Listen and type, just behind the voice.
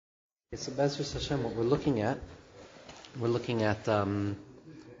So, Bezras Hashem, what we're looking at Masechah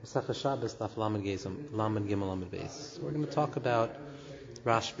Shabbos Daf Lamed Gimel Lamed Beis. We're going to talk about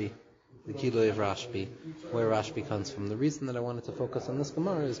Rashbi, the Gilui of Rashbi, where Rashbi comes from. The reason that I wanted to focus on this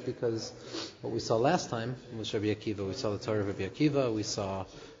Gemara is because what we saw last time was Rabbi Akiva. We saw the Torah of Rabbi Akiva. We saw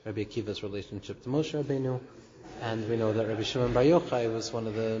Rabbi Akiva's relationship to Moshe Rabbeinu, and we know that Rabbi Shimon Bar Yochai was one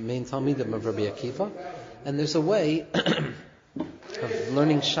of the main Talmidim of Rabbi Akiva. And there's a way of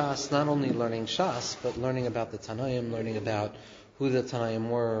learning Shas, not only learning Shas, but learning about the Tanaim, learning about who the Tanaim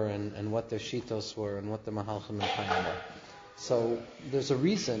were and what their Shitos were and what the Mahalchim and Chaim were. So there's a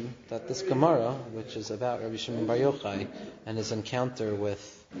reason that this Gemara, which is about Rabbi Shimon Bar Yochai and his encounter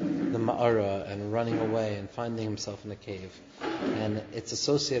with the Ma'ara and running away and finding himself in a cave, and it's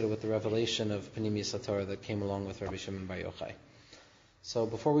associated with the revelation of Panimius HaTorah that came along with Rabbi Shimon Bar Yochai. So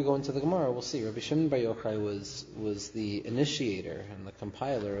before we go into the Gemara, we'll see. Rabbi Shimon Bar Yochai was the initiator and the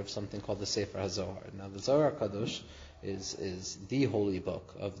compiler of something called the Sefer HaZohar. Now the Zohar Kadosh is the holy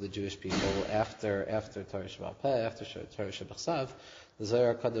book of the Jewish people after Torah Sheba'al Peh, after Torah Shebachsav. The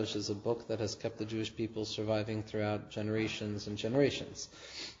Zohar Kadosh is a book that has kept the Jewish people surviving throughout generations and generations.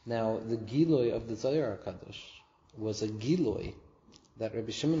 Now the Gilui of the Zohar Kadosh was a Gilui that Rabbi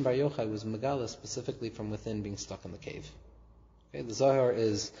Shimon Bar Yochai was Megala specifically from within, being stuck in the cave. Okay, the Zohar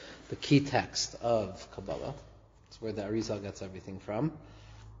is the key text of Kabbalah. It's where the Arizal gets everything from.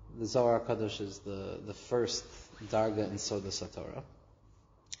 The Zohar Kadosh is the first Darga in Sodas HaTorah.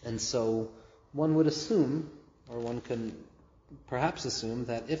 And so one would assume, or one can perhaps assume,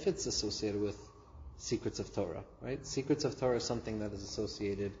 that if it's associated with secrets of Torah, right? Secrets of Torah is something that is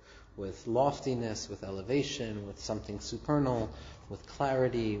associated with loftiness, with elevation, with something supernal, with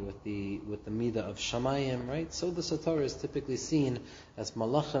clarity, with the midah of Shamayim, right? So the Torah is typically seen as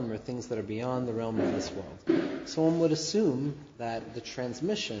malachim, or things that are beyond the realm of this world. So one would assume that the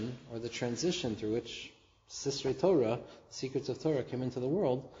transmission or the transition through which Sisrei Torah, secrets of Torah, came into the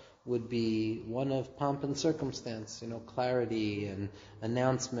world would be one of pomp and circumstance, clarity and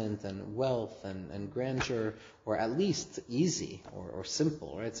announcement and wealth and grandeur, or at least easy or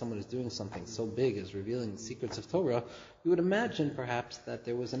simple, right? Someone is doing something so big as revealing the secrets of Torah. You would imagine perhaps that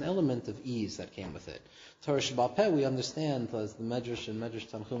there was an element of ease that came with it. Torah Sheba'al Peh, we understand, as the Medrash and Medrash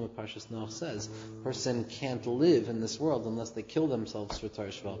Tanchuma Parshas Noach says, a person can't live in this world unless they kill themselves for Torah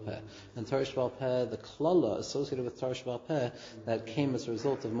Sheba'al Peh. And Torah Sheba'al Peh, the klala associated with Torah Sheba'al Peh that came as a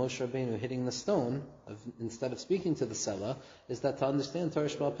result of Moshe Rabbeinu hitting the stone instead of speaking to the Sela, is that to understand Torah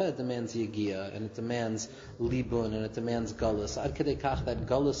Sheba'al Peh demands Yegiya, and it demands Libun, and it demands Galus. Ad Kedei Kach, that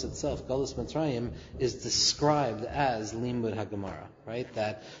Galus itself, Galus Mitzrayim, is described as Limud HaGemara, right?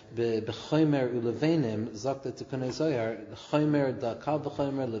 That b'chomer ulevenim zakta tikunei zohar, chomer da kal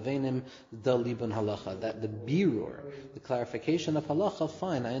b'chomer levenim da libun halacha. That the birur, the clarification of halacha,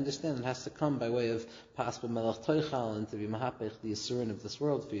 fine, I understand it has to come by way of pas b'melech toichal, and to be mahapech the yisurin of this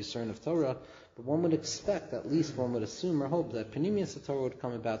world for yisurin of Torah. But one would expect, at least one would assume or hope, that Panimius HaTorah would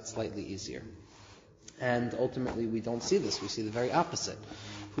come about slightly easier. And ultimately we don't see this. We see the very opposite.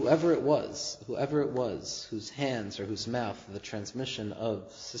 Whoever it was whose hands or whose mouth the transmission of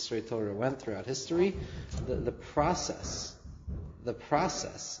Sisrei Torah went throughout history, the process,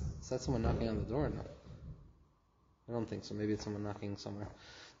 is that someone knocking on the door or not? I don't think so. Maybe it's someone knocking somewhere.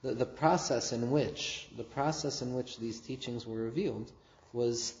 The process in which these teachings were revealed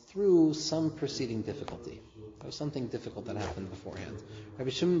was through some preceding difficulty. There was something difficult that happened beforehand. Rabbi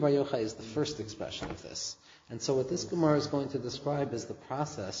Shimon Bar Yochai is the first expression of this. And so what this Gemara is going to describe is the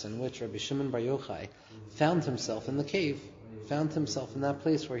process in which Rabbi Shimon Bar Yochai found himself in the cave, found himself in that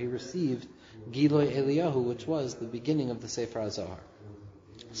place where he received Giloi Eliyahu, which was the beginning of the Sefer HaZohar.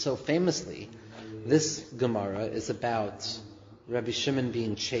 So famously, this Gemara is about Rabbi Shimon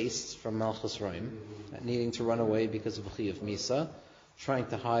being chased from Malchus Roim, needing to run away because of Chi of Misa, trying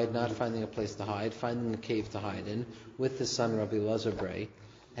to hide, not finding a place to hide, finding a cave to hide in, with his son Rabbi Elazar Brei,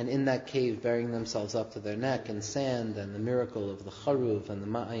 and in that cave burying themselves up to their neck in sand, and the miracle of the Charuv and the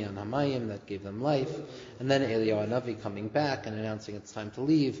Ma'ayan Hamayim that gave them life, and then Eliyahu Hanavi coming back and announcing it's time to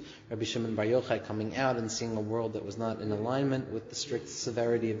leave, Rabbi Shimon Bar Yochai coming out and seeing a world that was not in alignment with the strict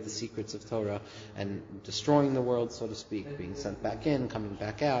severity of the secrets of Torah, and destroying the world, so to speak, being sent back in, coming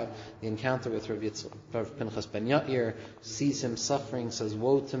back out, the encounter with Rav Pinchas ben Yair, sees him suffering, says,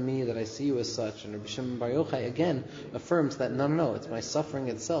 woe to me that I see you as such, and Rabbi Shimon Bar Yochai again affirms that no, it's my suffering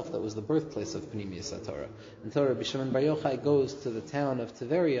itself that was the birthplace of Panimius HaTorah. Until Rabbi Shimon Bar Yochai goes to the town of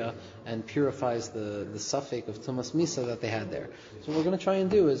Tiberia and purifies the suffix of Tumas Misa that they had there. So what we're going to try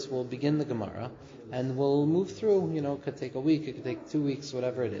and do is we'll begin the Gemara and we'll move through. It could take a week, it could take 2 weeks,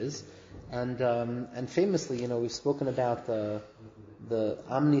 whatever it is. And famously, we've spoken about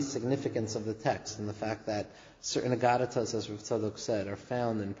omni-significance of the text and the fact that certain Aggadahs, as Rav Tzadok said, are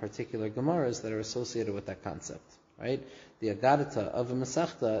found in particular Gemaras that are associated with that concept. Right? The Aggadah of a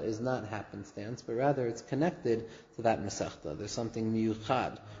Masechta is not happenstance, but rather it's connected to that Masechta. There's something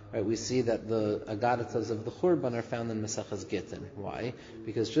miyuchad. Right? We see that the Aggadahs of the Churban are found in Maseches Gittin. Why?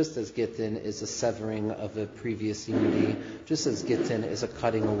 Because just as Gittin is a severing of a previous unity, just as Gittin is a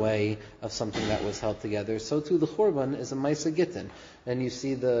cutting away of something that was held together, so too the Churban is a Maisa Gittin. And you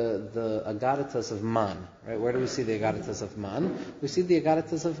see the Aggadahs of Man. Right? Where do we see the Aggadahs of Man? We see the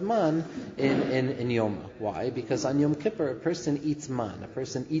Aggadahs of Man in Yoma. Why? Because on Yom Kippur, a person eats man. A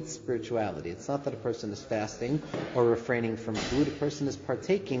person eats spirituality. It's not that a person is fasting or refraining from food. A person is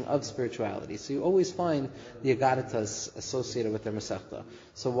partaking of spirituality. So you always find the Aggadahs associated with their Masechta.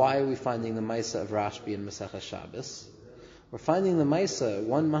 So why are we finding the Maisa of Rashbi in Masechah Shabbos? We're finding the Maisa,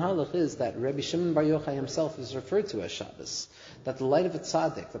 one mahalach is that Rabbi Shimon Bar Yochai himself is referred to as Shabbos. That the light of a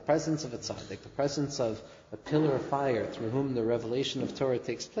tzaddik, the presence of a tzaddik, the presence of a pillar of fire through whom the revelation of Torah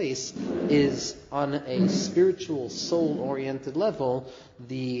takes place, is on a spiritual, soul-oriented level,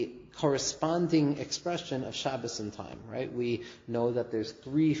 the corresponding expression of Shabbos in time, right? We know that there's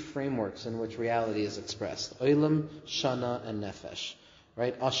 3 frameworks in which reality is expressed. Olam, Shana, and Nefesh,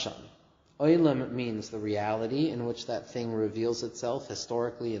 right? Asham. Olam means the reality in which that thing reveals itself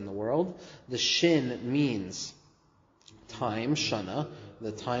historically in the world. The Shin means time, Shana,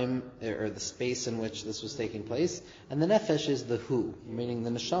 the time or the space in which this was taking place. And the Nefesh is the Hu, meaning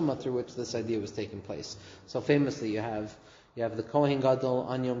the Neshama through which this idea was taking place. So famously you have the Kohen Gadol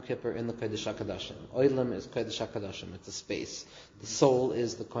on Yom Kippur in the Kodesh HaKadoshim. Olam is Kodesh HaKadoshim, it's a space. The soul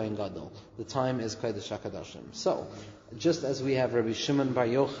is the Kohen Gadol. The time is Kodesh HaKadoshim. So, just as we have Rabbi Shimon Bar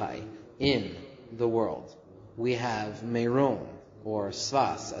Yochai in the world, we have Meron, or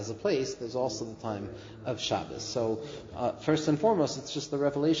Svas, as a place, there's also the time of Shabbos. So, first and foremost, it's just the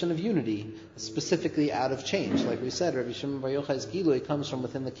revelation of unity, specifically out of change. Like we said, Rabbi Shimon Bar Yochai's Gilui comes from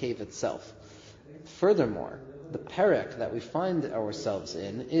within the cave itself. Furthermore, the perek that we find ourselves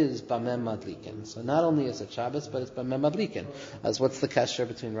in is Bamem Madlikin. So not only is it Shabbos, but it's Bamem Madlikin. As what's the kesher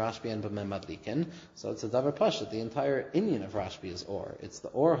between Rashbi and Bamem Madlikin? So it's a davar pashut. The entire inyan of Rashbi is or. It's the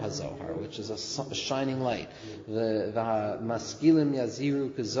or hazohar, which is a shining light. The maskilim yaziru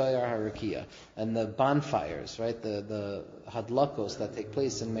kuzoyar harakia. And the bonfires, right? The hadlakos that take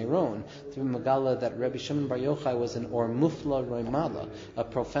place in Meron, through Megala, that Rabbi Shimon Bar Yochai was an or mufla roimala, a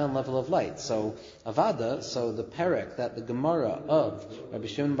profound level of light. So Avada, so the perek that the Gemara of Rabbi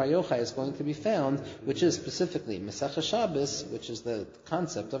Shimon Bar Yochai is going to be found, which is specifically Masechah Shabbos, which is the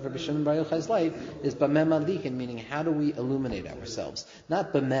concept of Rabbi Shimon Bar Yochai's light, is Bameh Madlikin, meaning how do we illuminate ourselves?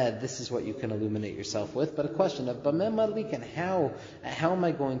 Not Bameh, this is what you can illuminate yourself with, but a question of Bameh Madlikin, how am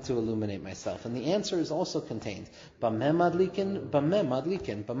I going to illuminate myself? And the answer is also contained. Bameh Madlikin, Bameh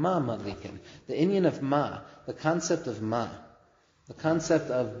Madlikin, Bama Madlikin. The inyan of Ma, the concept of Ma, the concept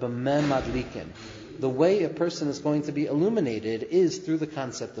of Bameh Madlikin. The way a person is going to be illuminated is through the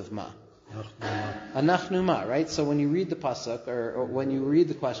concept of Ma. Anachnu Ma, right? So when you read the pasuk, or when you read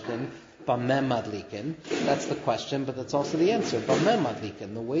the question, Bameh Madlikin, that's the question, but that's also the answer. Bameh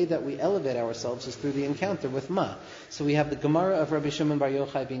Madlikin. The way that we elevate ourselves is through the encounter with Ma. So we have the Gemara of Rabbi Shimon Bar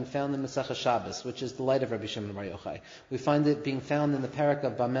Yochai being found in Masechah Shabbos, which is the light of Rabbi Shimon Bar Yochai. We find it being found in the parak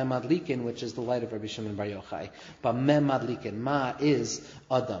of Bameh Madlikin, which is the light of Rabbi Shimon Bar Yochai. Bameh Madlikin. Ma is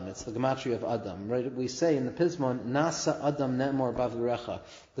Adam. It's the gematria of Adam. Right? We say in the Pismon, Nasa Adam Ne'mor Bavurecha.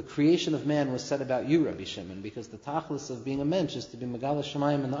 The creation of man was said about you, Rabbi Shimon, because the tachlis of being a mensch is to be Megala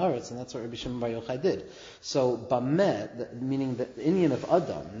Shemayim in the Aretz, and that's what Rabbi Shimon Bar Yochai did. So, Bameh, meaning the inyan of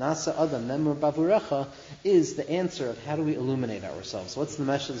Adam, Nasa Adam, Nemur Bavurecha, is the answer of how do we illuminate ourselves. What's the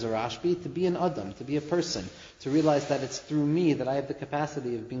message of Rashbi? To be an Adam, to be a person, to realize that it's through me that I have the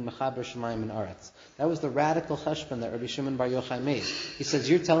capacity of being Mechaber Shemayim and Aretz. That was the radical cheshbon that Rabbi Shimon Bar Yochai made. He says,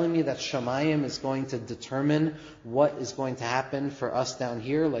 you're telling me that Shemayim is going to determine what is going to happen for us down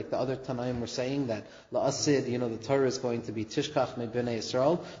here, like the other Tanaim were saying that La'asid, the Torah is going to be Tishkach me b'nei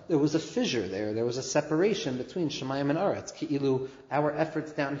Yisrael. There was a fissure there. There was a separation between Shemayim and Aretz. Ki'ilu, our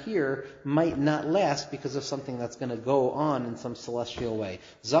efforts down here might not last because of something that's going to go on in some celestial way.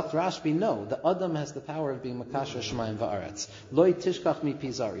 Zak Rashbi, no. The Adam has the power of being Makasher Shemayim va'aretz. Loi Tishkach mi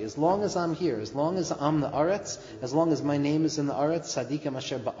pizari. As long as I'm here, as long as I'm the Aretz, as long as my name is in the Aretz, Tzadikim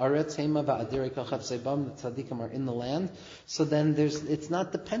asher ba'aretz, Hema va'adiri kachav sebam, the Tzadikim are in the land, so then it's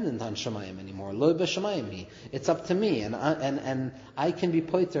not dependent on Shemayim anymore. Loi b'Shemayim hi. It's up to me, and I can be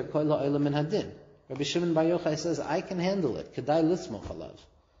poiter kol ha'olam min hadin. Rabbi Shimon Bar Yochai says, I can handle it. Kedai lismoch alav.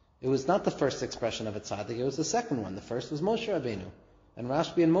 It was not the first expression of a tzaddik, it was the second one. The first was Moshe Rabbeinu. And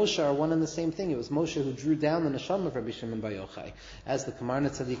Rashbi and Moshe are one and the same thing. It was Moshe who drew down the neshama of Rabbi Shimon Bar Yochai. As the Kamarna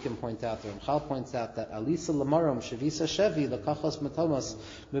Tzadikim point out, the Ramchal points out that Alisa Lamarom Shavisa Shevi Lakachos Matomas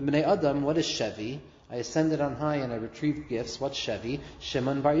Mibnei Adam. What is Shevi? I ascended on high and I retrieved gifts. What's Shevi?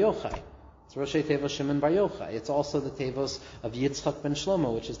 Shimon Bar Yochai. It's Roshei Tevos Shimon Bar Yochai. It's also the Tevos of Yitzchak ben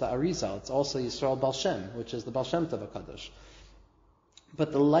Shlomo, which is the Arizal. It's also Yisrael Baal Shem, which is the Baal Shem Tov HaKadosh.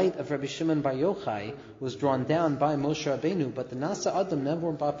 But the light of Rabbi Shimon Bar Yochai was drawn down by Moshe Rabbeinu. But the Nasa Adam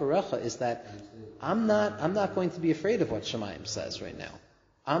Never Ba'Parecha is that I'm not going to be afraid of what Shemayim says right now.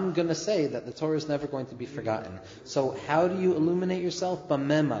 I'm going to say that the Torah is never going to be forgotten. So how do you illuminate yourself?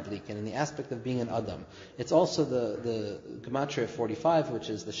 Bameh madlikin, in the aspect of being an Adam. It's also the Gematria 45,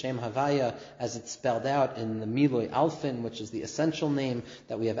 which is the Shem Havaya, as it's spelled out in the Miloi Alfin, which is the essential name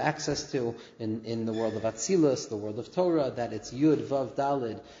that we have access to in the world of Atzilus, the world of Torah, that it's Yud, Vav,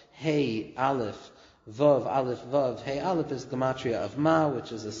 Dalid, Hey, Aleph, Vav, Aleph, Vav. Hey, Aleph is Gematria of Ma,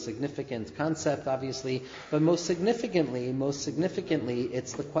 which is a significant concept, obviously. But most significantly,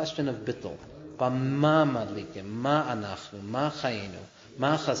 it's the question of Bittul. Bama madlikim, ma anachnu, ma chayenu,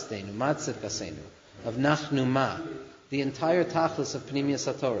 ma chastenu, ma tzidkasenu. Of nachnu ma. The entire tachlis of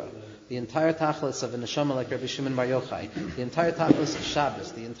Pnimiyas HaTorah. The entire tachlis of a neshama like Rabbi Shimon Bar Yochai, the entire tachlis of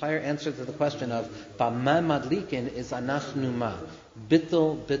Shabbos, the entire answer to the question of Bama Madlikin is Anachnu Ma.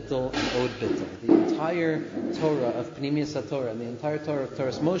 Bittul, Bittul, and Od Bittul. The entire Torah of Pnimiyas HaTorah and the entire Torah of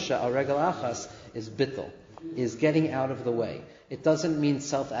Torahs Moshe, Al Regel Achas, is Bittul, is getting out of the way. It doesn't mean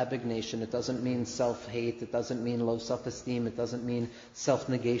self-abnegation, it doesn't mean self-hate, it doesn't mean low self-esteem, it doesn't mean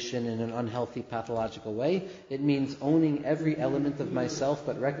self-negation in an unhealthy, pathological way. It means owning every element of myself,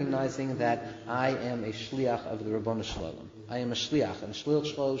 but recognizing that I am a shliach of the Rabbanu Shalom. I am a shliach, and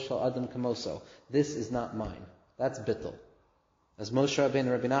shliach shlo shel adam kamoso. This is not mine. That's bittul. As Moshe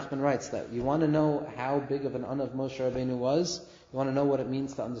Rabbeinu, Rabbi Nachman writes that you want to know how big of an anav Moshe Rabbeinu was, you want to know what it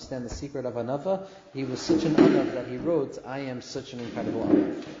means to understand the secret of anava, he was such an anav that he wrote, I am such an incredible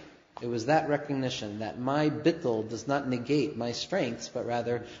anav. It was that recognition that my bittul does not negate my strengths, but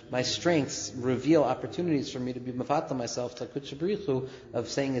rather my strengths reveal opportunities for me to be mafata myself to Kutchabrichu of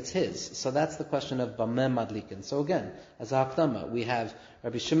saying it's his. So that's the question of Bameh Madlikin. So again, as a hakdama, we have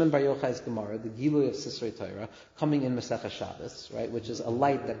Rabbi Shimon Bar Yochai's Gemara, the Gilui of Sisrei Torah, coming in Masechah Shabbos, right, which is a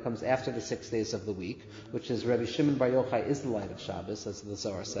light that comes after the 6 days of the week, which is Rabbi Shimon Bar Yochai is the light of Shabbos, as the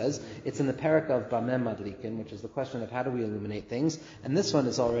Zohar says. It's in the parak of Bameh Madlikin, which is the question of how do we illuminate things. And this one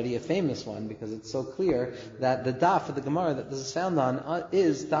is already a famous one because it's so clear that the daf of the Gemara that this is found on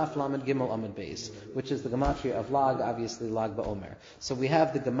is Daf Lamed Gimel Amud Beis, which is the Gematria of Lag, obviously Lag Ba'omer. So we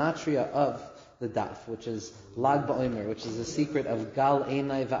have the Gematria of the daf, which is Lag Ba'omer, which is the secret of Gal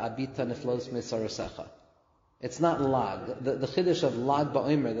Einai Va'abita Niflos Misarosecha. It's not Lag. The Chiddush of Lag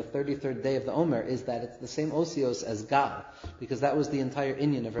Ba'omer, the 33rd day of the Omer, is that it's the same osios as Gal, because that was the entire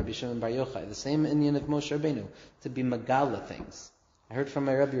inyan of Rabbi Shimon Bar Yochai, the same inyan of Moshe Rabbeinu, to be Magala things. I heard from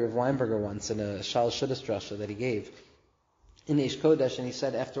my Rebbe Rav Weinberger once in a Shal Shuddas drasha that he gave in Eish Kodesh, and he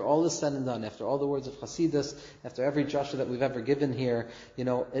said, after all is said and done, after all the words of Hasidus, after every drasha that we've ever given here,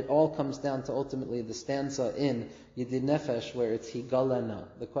 it all comes down to ultimately the stanza in Yedid Nefesh where it's Higalena,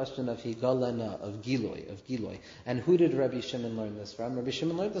 the question of Higalena, of Giloi. And who did Rabbi Shimon learn this from? Rabbi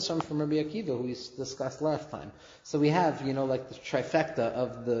Shimon learned this from Rabbi Akiva, who we discussed last time. So we have, like the trifecta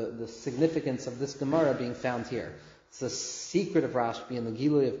of the significance of this Gemara being found here. It's the secret of Rashbi and the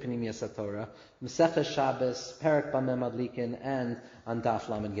Gilui of Pnimiyas HaTorah, Masechah Shabbos, Perek Bameh Madlikin, and on Daf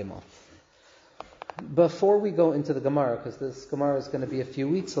Lamed Gimel. Before we go into the Gemara, because this Gemara is going to be a few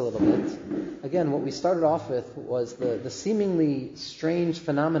weeks a little bit, again, what we started off with was the seemingly strange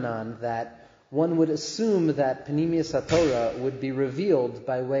phenomenon that one would assume that Pnimiyas HaTorah would be revealed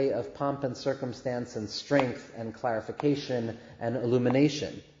by way of pomp and circumstance and strength and clarification and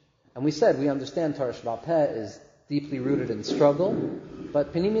illumination. And we said we understand Torah Sheba'al Peh is deeply rooted in struggle,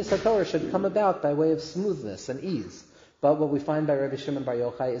 but Pnimiyas HaTorah should come about by way of smoothness and ease. But what we find by Rabbi Shimon Bar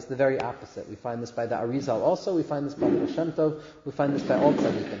Yochai is the very opposite. We find this by the Arizal also, we find this by the Baal Shem Tov, we find this by all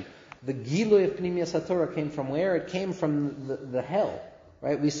tzaddikim. The Gilui of Pnimiyas HaTorah came from where? It came from the hell.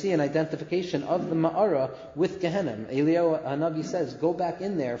 Right? We see an identification of the Ma'ara with Gehenim. Eliyahu Hanavi says, go back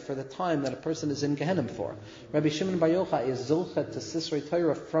in there for the time that a person is in Gehenim for. Rabbi Shimon Bar Yochai is Zolchet to Sisrei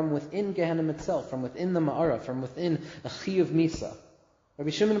Torah from within Gehenim itself, from within the Ma'ara, from within a Chiyuv Misa.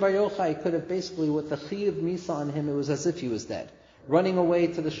 Rabbi Shimon Bar Yochai could have basically, with the Chiyuv Misa on him, it was as if he was dead. Running away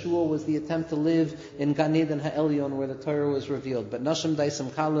to the shul was the attempt to live in Gan Eden Ha'elyon, where the Torah was revealed. But Nashim Daisam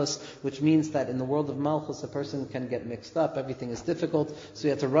Kalos, which means that in the world of Malchus, a person can get mixed up, everything is difficult, so he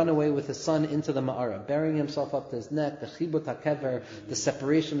had to run away with his son into the Ma'ara, burying himself up to his neck, the Chibut HaKever, the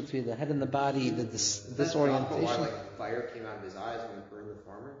separation between the head and the body, the disorientation. Why, like, fire came out of his eyes when he burned the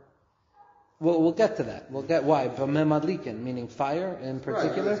farmer? Well, we'll get to that. We'll get why. V'memadlikin, meaning fire in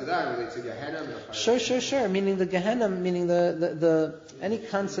particular. Right, to that, relates to Gehenna and Sure. fire. Meaning the Gehenna, meaning the any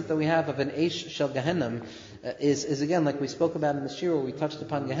concept that we have of an Eish Shel Gehenna is again, like we spoke about in the Shir, where we touched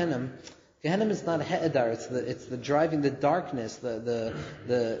upon Gehenna. Gehenna is not a he'edar, it's the driving, the darkness, the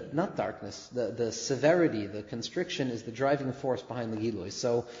severity, the constriction is the driving force behind the Gilui.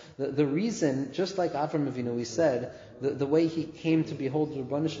 So the reason, just like Avram Avinu, we said, the way he came to behold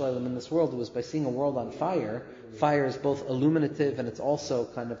Ribono Shel Olam in this world was by seeing a world on fire. Fire is both illuminative and it's also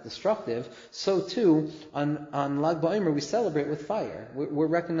kind of destructive. So too, on Lag BaOmer, we celebrate with fire. We're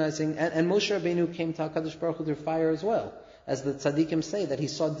recognizing, and Moshe Rabbeinu came to HaKadosh Baruch Hu through fire as well. As the tzaddikim say, that he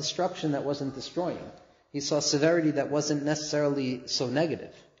saw destruction that wasn't destroying. He saw severity that wasn't necessarily so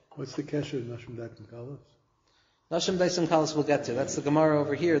negative. What's the kesher of Nashim Daisam Kalos? Nashim Daisam Kalos we'll get to. That's the Gemara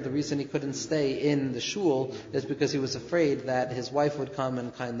over here. The reason he couldn't stay in the shul is because he was afraid that his wife would come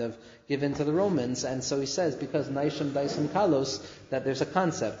and kind of give in to the Romans. And so he says, because Nashim Daisam Kalos, that there's a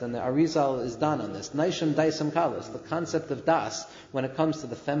concept, and the Arizal is done on this. Nashim Daisam Kalos, the concept of das, when it comes to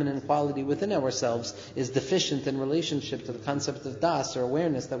the feminine quality within ourselves, is deficient in relationship to the concept of das, or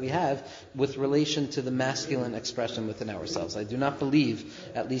awareness that we have with relation to the masculine expression within ourselves. I do not believe,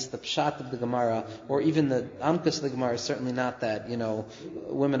 at least the pshat of the Gemara, or even the amkus of the Gemara, is certainly not that,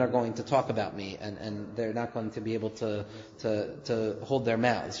 women are going to talk about me, and they're not going to be able to hold their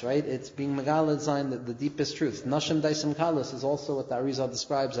mouths, right? It's being Megala Zayin, the deepest truth. Nashim Daisam Kalos is also what the Arizal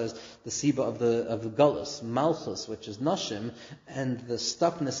describes as the Siba of the Gullus, Malchus, which is Nashim, and the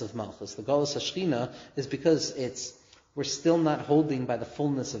stuckness of Malchus, the Gullus Hashchina, is because we're still not holding by the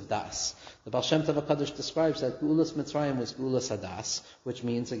fullness of Das. The Baal Shem Tov HaKadosh describes that Geulas Mitzrayim was Geulas Hadas, which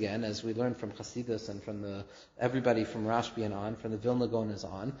means, again, as we learned from Chassidus and from everybody from Rashbi and on, from the Vilna Gaonas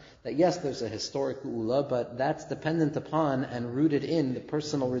on, that yes, there's a historic Geula, but that's dependent upon and rooted in the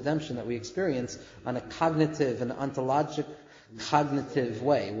personal redemption that we experience on a cognitive and ontologic cognitive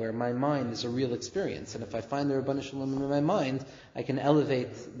way, where my mind is a real experience. And if I find the Ribono Shel Olam in my mind, I can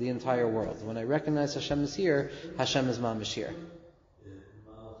elevate the entire world. When I recognize Hashem is here, Hashem is mamish here.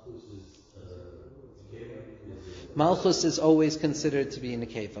 Malchus is always considered to be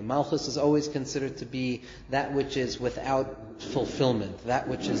nekeva. Malchus is always considered to be that which is without fulfillment, that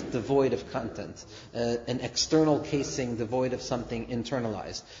which is devoid of content, an external casing devoid of something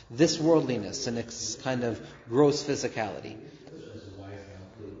internalized. This worldliness and its kind of gross physicality.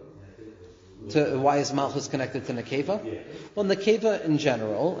 Why is Malchus connected to Nekeva? Yeah. Well, Nekeva in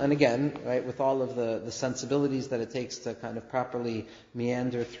general, and again, right, with all of the sensibilities that it takes to kind of properly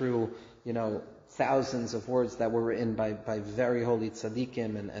meander through, thousands of words that were written by very holy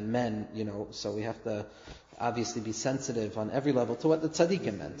tzaddikim and men, so we have to obviously be sensitive on every level to what the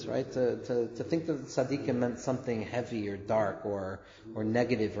tzaddikim meant, right? To think that the tzaddikim meant something heavy or dark or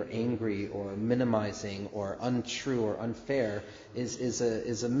negative or angry or minimizing or untrue or unfair is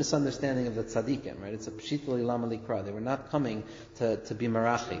a misunderstanding of the tzaddikim, right? It's a pshit l'olam likra. They were not coming to be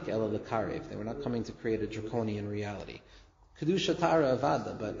marachik, ela l'karev. They were not coming to create a draconian reality. Kedusha Tara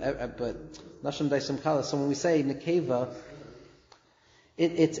Avada, but Nashim Daisam Kalos. So when we say Nekeva,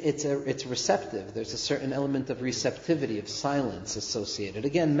 it's receptive. There's a certain element of receptivity, of silence associated.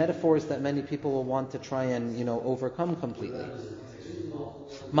 Again, metaphors that many people will want to try and overcome completely.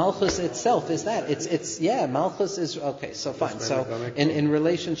 Malchus itself is that. Malchus is okay. So fine. So in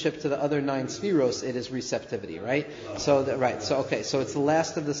relationship to the other 9 spheros, it is receptivity, right? So it's the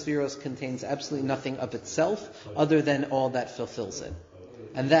last of the spheros, contains absolutely nothing of itself other than all that fulfills it.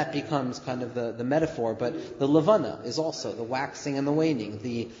 And that becomes kind of the metaphor, but the levana is also the waxing and the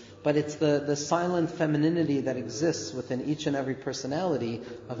waning, but it's the silent femininity that exists within each and every personality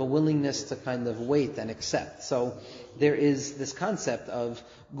of a willingness to kind of wait and accept. So there is this concept of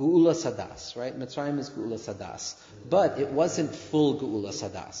Geula Sadas, right? Mitzrayim is Geula Sadas. But it wasn't full Geula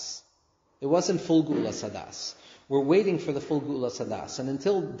Sadas. It wasn't full Geula Sadas. We're waiting for the full Geula Sadas. And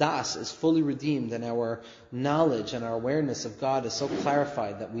until Das is fully redeemed and our knowledge and our awareness of God is so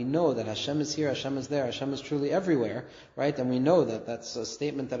clarified that we know that Hashem is here, Hashem is there, Hashem is truly everywhere, right? And we know that that's a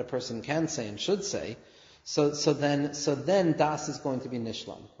statement that a person can say and should say. So then Das is going to be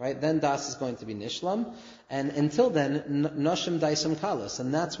Nishlam, right? Then Das is going to be Nishlam. And until then, Nashim Daisam Kalos.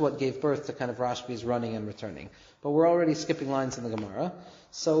 And that's what gave birth to kind of Rashbi's running and returning. But we're already skipping lines in the Gemara.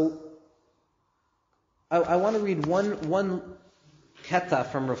 So I want to read one Keta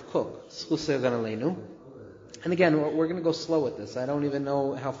from Rav Kook, Schusei Gan Aleinu. And again, we're going to go slow with this. I don't even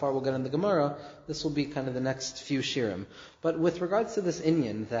know how far we'll get in the Gemara. This will be kind of the next few shirim. But with regards to this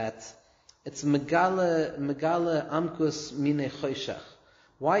inyan, that it's Megala Amkus Mine Choshech.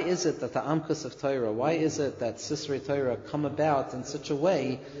 Why is it that the Amkus of Torah, why is it that Sisrei Torah come about in such a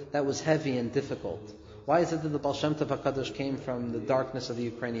way that was heavy and difficult? Why is it that the Baal Shem Tov HaKadosh came from the darkness of the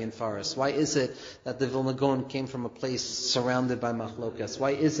Ukrainian forest? Why is it that the Vilna Gaon came from a place surrounded by machlokas?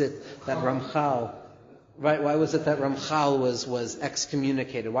 Why is it that Ramchal... Right? Why was it that Ramchal was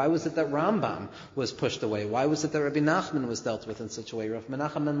excommunicated? Why was it that Rambam was pushed away? Why was it that Rabbi Nachman was dealt with in such a way? Rav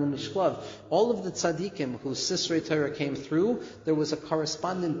Menachem Mendel Mishklov, all of the tzaddikim whose Sisrei Torah came through, there was a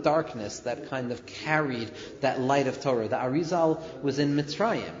correspondent darkness that kind of carried that light of Torah. The Arizal was in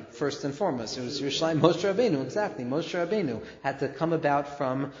Mitzrayim, first and foremost. It was Yerushalayim, Moshe Rabbeinu, exactly. Moshe Rabbeinu had to come about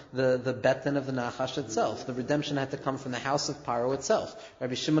from the Betan of the Nachash itself. The redemption had to come from the house of Paro itself.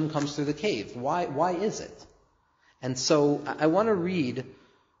 Rabbi Shimon comes through the cave. Why is it? And so I want to read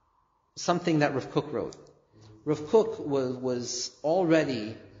something that Rav Kook wrote. Rav Kook was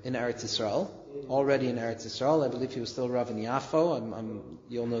already in Eretz Yisrael. I believe he was still Rav in Yafo.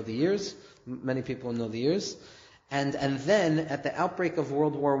 You'll know the years. Many people will know the years. And then at the outbreak of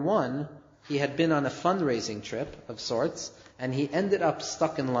World War I, he had been on a fundraising trip of sorts, and he ended up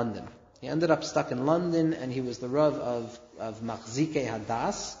stuck in London. And he was the Rav of Machzikei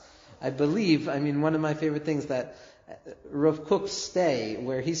Hadas. I believe, one of my favorite things that Rav Kook's stay,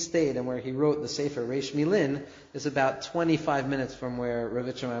 where he stayed and where he wrote the Sefer Reish Milin, is about 25 minutes from where Rav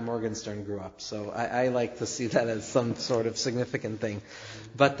Yitzchak Morgenstern grew up. So I like to see that as some sort of significant thing.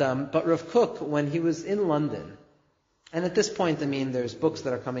 But Rav Kook, when he was in London, and at this point, there's books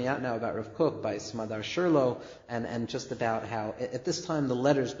that are coming out now about Rav Kook by Smadar Sherlow, and just about how, at this time, the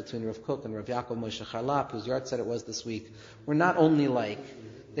letters between Rav Kook and Rav Yaakov Moshe Charlap, whose yard said it was this week, were not only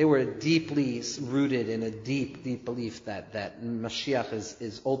they were deeply rooted in a deep, deep belief that Mashiach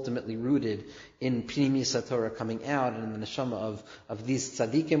is ultimately rooted in Pnimiyus Torah coming out and in the neshama of these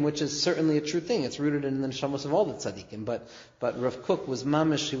tzaddikim, which is certainly a true thing. It's rooted in the neshamos of all the tzaddikim. But Rav Kook was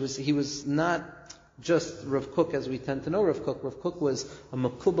mamish. He was not just Rav Kook as we tend to know Rav Kook. Rav Kook was a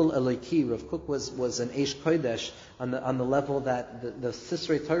makubal eloki. Rav Kook was an eish kodesh on the level that the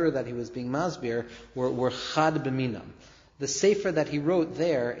Sisrei Torah that he was being masbir were chad b'minam. The sefer that he wrote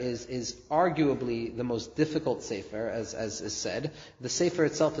there is arguably the most difficult sefer, as is said. The sefer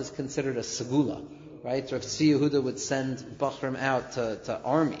itself is considered a segula, right? Rav Tzvi Yehuda would send Bachrim out to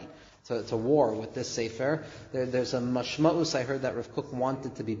army, to war with this sefer. There's a mashma'us, I heard that Rav Kook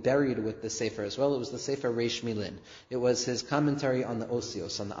wanted to be buried with this sefer as well. It was the sefer Reish Milin. It was his commentary on the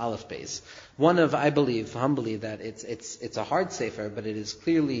Osios, on the Aleph Beis. I believe humbly that it's a hard sefer, but it is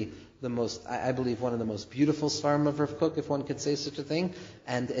clearly I believe one of the most beautiful svarim of Rav Kook, if one could say such a thing.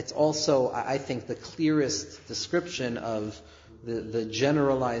 And it's also, I think, the clearest description of the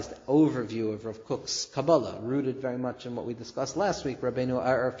generalized overview of Rav Kook's Kabbalah, rooted very much in what we discussed last week, or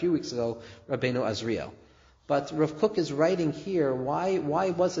a few weeks ago, Rabbeinu Azriel. But Rav Kook is writing here, why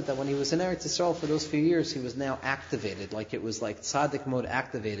was it that when he was in Eretz Yisrael for those few years, he was now activated, like it was like tzaddik mode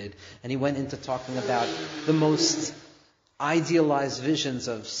activated, and he went into talking about the most idealized visions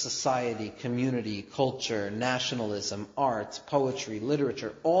of society, community, culture, nationalism, art, poetry,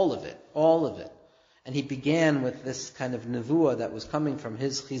 literature, all of it. And he began with this kind of nevuah that was coming from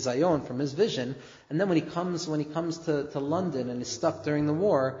his chizayon, from his vision. And then when he comes to London and is stuck during the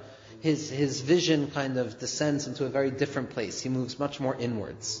war, his vision kind of descends into a very different place. He moves much more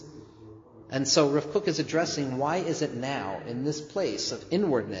inwards. And so Rav Kook is addressing why is it now, in this place of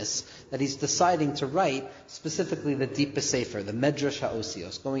inwardness, that he's deciding to write specifically the deepest sefer, the Medrash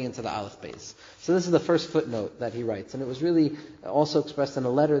HaOsios, going into the Aleph Beis. So this is the first footnote that he writes. And it was really also expressed in a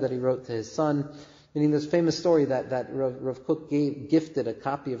letter that he wrote to his son. Meaning there's a famous story that Rav Kook gifted a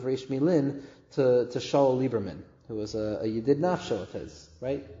copy of Reish Milin to Shaul Lieberman, who was a Yedid Nafsho of his,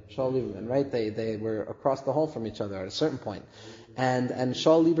 right? Shaul Lieberman, right? They were across the hall from each other at a certain point. And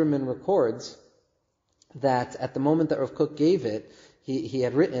Shaul Lieberman records that at the moment that Rav Kook gave it, he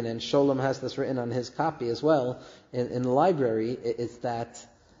had written, and Sholem has this written on his copy as well, in the library, is that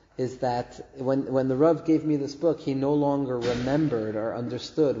when the Rav gave me this book, he no longer remembered or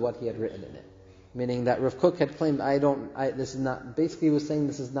understood what he had written in it. Meaning that Rav Kook had claimed, basically he was saying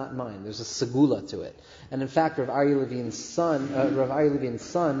this is not mine. There's a segula to it. And in fact, Rav Aryeh Levine's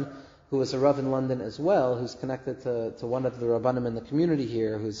son, who was a Rav in London as well, who's connected to one of the Rabbanim in the community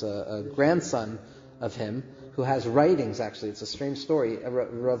here, who's a grandson of him, who has writings actually. It's a strange story.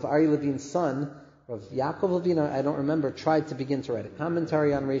 Rav Aryeh Levine's son, Rav Yaakov Levine, I don't remember, tried to begin to write a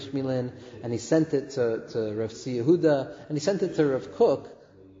commentary on Reish Milin, and he sent it to Rav Tzvi Yehuda, and he sent it to Rav Kook.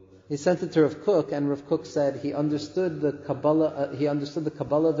 And Rav Kook said he understood the Kabbalah. He understood the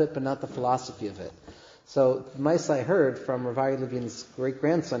Kabbalah of it, but not the philosophy of it. So, mice I heard from Rav Ari Levine's great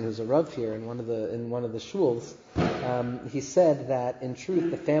grandson, who's a Rav here in one of the shuls. He said that in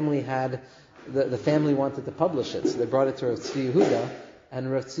truth the family wanted to publish it, so they brought it to Rav Tzvi Yehuda. And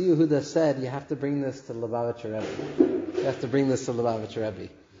Rav Tzvi Yehuda said, you have to bring this to Lubavitcher Rebbe.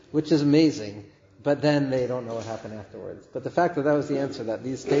 Which is amazing, but then they don't know what happened afterwards. But the fact that was the answer, that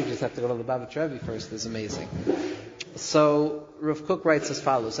these pages have to go to Lubavitcher Rebbe first, is amazing. So Rav Kook writes as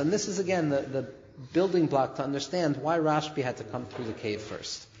follows, and this is again the building block to understand why Rashbi had to come through the cave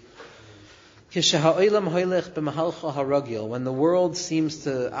first. When the world seems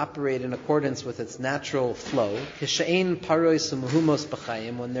to operate in accordance with its natural flow,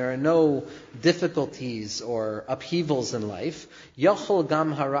 when there are no difficulties or upheavals in life,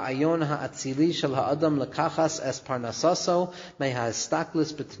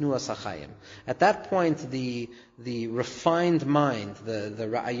 at that point the refined mind, the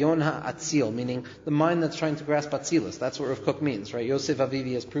ra'ayon ha'atzil, meaning the mind that's trying to grasp atzilus. That's what Rav Kook means, right? Yosef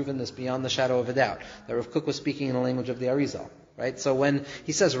Avivi has proven this beyond the shadow of a doubt, that Rav Kook was speaking in the language of the Arizal, right? So when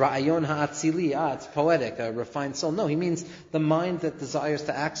he says ra'ayon ha'atzili, it's poetic, a refined soul. No, he means the mind that desires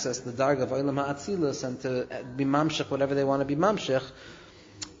to access the darg of olam ha'atzilus and to be mamshech, whatever they want to be mamshech.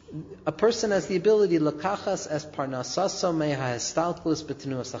 A person has the ability, lakachas es parnasaso meha hestalkus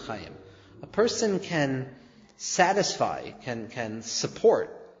betnuas hachayim. A person can satisfy, can support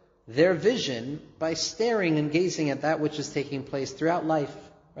their vision by staring and gazing at that which is taking place throughout life,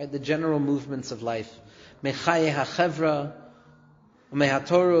 right? The general movements of life. Mechaye hachevra,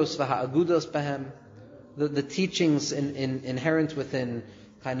 umehatoros v'ha'agudos behem. The teachings inherent within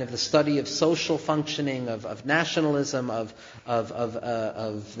kind of the study of social functioning, of nationalism, of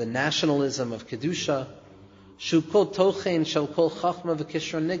the nationalism of Kedusha. And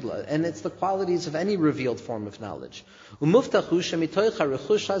it's the qualities of any revealed form of knowledge. And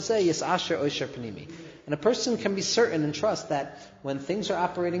a person can be certain and trust that when things are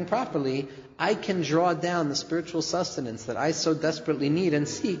operating properly, I can draw down the spiritual sustenance that I so desperately need and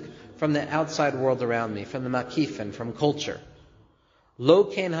seek from the outside world around me, from the makif and from culture. Lo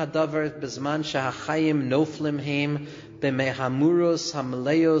kein hadavar bezman shehachayim noflim heim b'mehamuros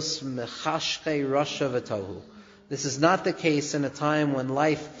hamaleos mechashkei rasha v'tohu. This is not the case in a time when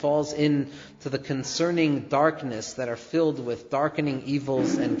life falls into the concerning darkness that are filled with darkening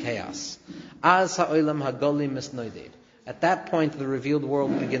evils and chaos. Az ha'olam hagoli misnoided. At that point, the revealed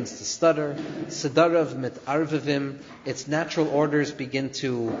world begins to stutter. Sedarav mitarvivim. Its natural orders begin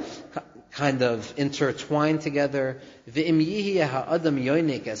to kind of intertwine together. And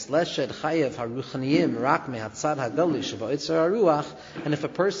if a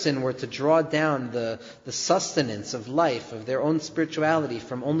person were to draw down the sustenance of life, of their own spirituality,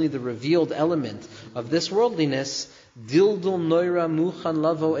 from only the revealed element of this worldliness, there's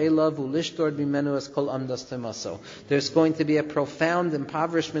going to be a profound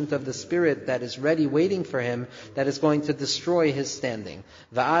impoverishment of the spirit that is ready, waiting for him, that is going to destroy his standing.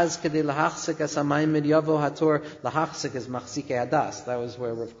 Lahachsik is machsike adas. That was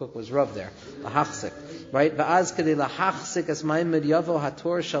where Rav Kook was Rav there. Lahachsik, right? Lahachsik as ma'imid yavo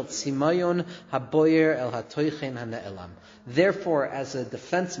hator shel tzimayon haboyer el hatoichen hane'elam. Therefore, as a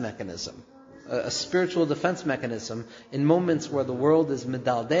defense mechanism, a spiritual defense mechanism, in moments where the world is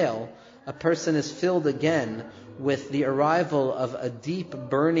midaldel, a person is filled again with the arrival of a deep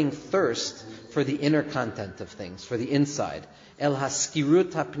burning thirst for the inner content of things, for the inside. El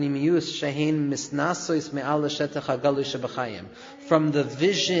haskirut hapnimius shehein misnasois me'al shetach hagalu shebachayim. From the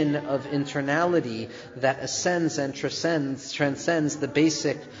vision of internality that ascends and transcends the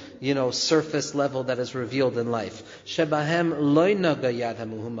basic, surface level that is revealed in life. Shebahem loy naga yad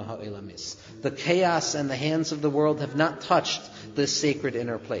hamuhuma ha'olamis. The chaos and the hands of the world have not touched this sacred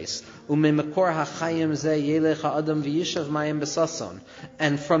inner place. And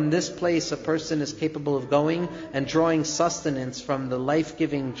from this place a person is capable of going and drawing sustenance from the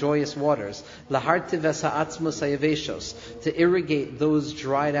life-giving, joyous waters. To irrigate those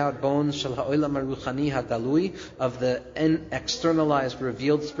dried out bones of the externalized,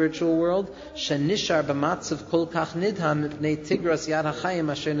 revealed spiritual world.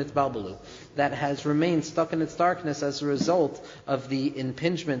 That has remained stuck in its darkness as a result of the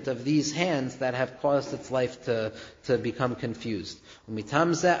impingement of these hands that have caused its life to become confused.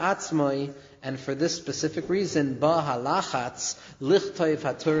 And for this specific reason, ba halachatz lichtoiv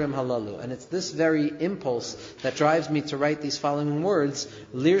haturim halalu. And it's this very impulse that drives me to write these following following words,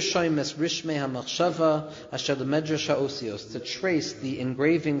 Lirshoim es rishmei hamachshava asher lemedrash haosios, to trace the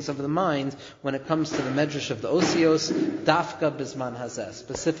engravings of the mind when it comes to the medrash of the osios, dafka bisman hazeh,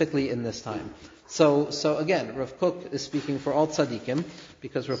 specifically in this time. So again, Rav Kook is speaking for all tzaddikim,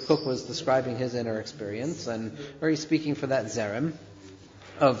 because Rav Kook was describing his inner experience, and very speaking for that zerem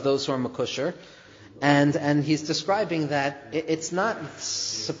of those who are makusher. And he's describing that it's not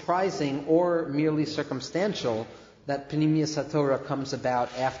surprising or merely circumstantial that Pnimius HaTorah comes about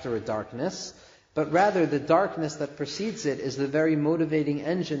after a darkness, but rather the darkness that precedes it is the very motivating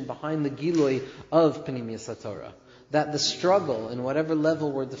engine behind the Gilui of Pnimius HaTorah. That the struggle, in whatever level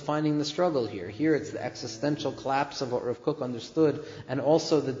we're defining the struggle here it's the existential collapse of what Rav Kook understood, and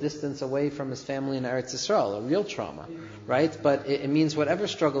also the distance away from his family in Eretz Yisrael, a real trauma, right? But it means whatever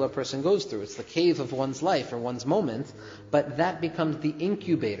struggle a person goes through, it's the cave of one's life or one's moment, but that becomes the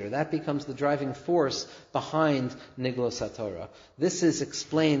incubator, that becomes the driving force behind Niglos HaTorah. This is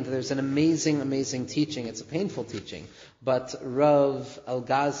explained, there's an amazing teaching, it's a painful teaching, but Rav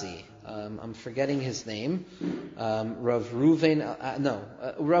Al-Ghazi, I'm forgetting his name. Rav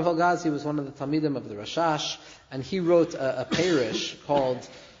Al-Ghazi was one of the Talmidim of the Rashash, and he wrote a parish called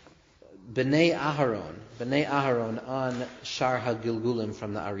B'nai Aharon on Shar HaGilgulim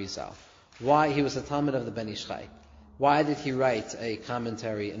from the Arizal. Why? He was a Talmid of the Ben Ish Chai. Why did he write a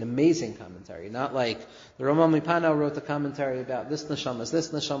commentary, an amazing commentary? Not like the Ramam Mipano wrote a commentary about this neshama is this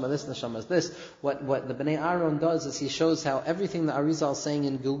neshama, this neshama is this. What the Bnei Aaron does is he shows how everything the Arizal is saying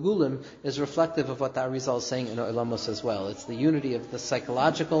in Gilgulim is reflective of what the Arizal is saying in Olamos as well. It's the unity of the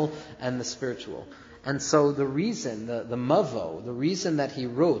psychological and the spiritual. And so the reason, the mavo, the reason that he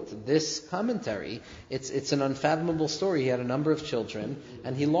wrote this commentary, it's an unfathomable story. He had a number of children,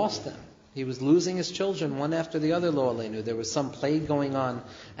 and he lost them. He was losing his children one after the other, lo aleinu. There was some plague going on,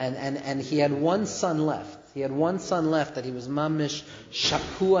 and he had one son left. He had one son left that he was mamish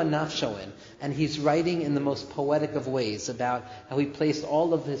shakua nafshoin, and he's writing in the most poetic of ways about how he placed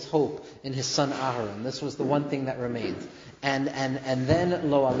all of his hope in his son Aharon. This was the one thing that remained. And then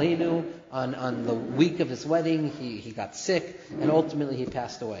lo aleinu, on the week of his wedding, he got sick, and ultimately he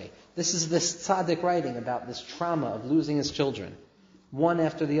passed away. This is this tzaddik writing about this trauma of losing his children, one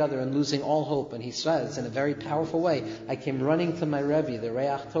after the other, and losing all hope. And he says in a very powerful way, I came running to my Rebbe, the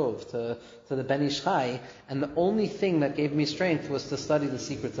Reach Tov, to the Ben Ish Chai, and the only thing that gave me strength was to study the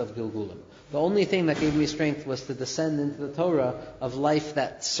secrets of Gilgulim. The only thing that gave me strength was to descend into the Torah of life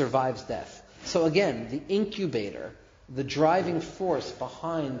that survives death. So again, the incubator, the driving force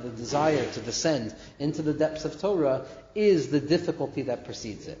behind the desire to descend into the depths of Torah is the difficulty that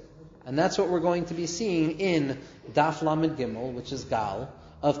precedes it. And that's what we're going to be seeing in Daf Lamed Gimel, which is Gal,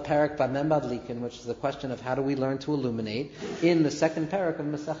 of Parak Bamem Badlikin, which is the question of how do we learn to illuminate, in the second parak of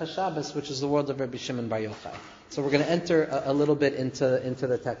Masechah Shabbos, which is the world of Rabbi Shimon Bar Yochai. So we're going to enter a little bit into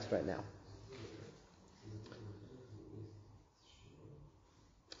the text right now.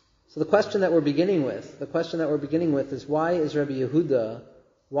 So the question that we're beginning with is, why is Rabbi Yehuda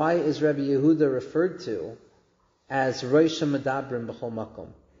referred to as Rosh Medabrim B'chol Makom?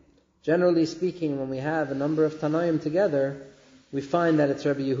 Generally speaking, when we have a number of Tanoim together, we find that it's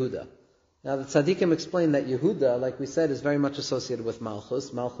Rabbi Yehuda. Now the Tzaddikim explain that Yehuda, like we said, is very much associated with Malchus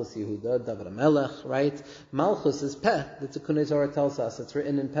Yehuda, David HaMelech, right? Malchus is Peh. The Tikkun Zohar tells us, it's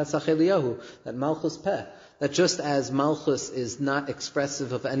written in Pesach Eliyahu, that Malchus Peh. That just as Malchus is not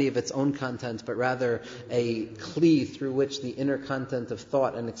expressive of any of its own content, but rather a kli through which the inner content of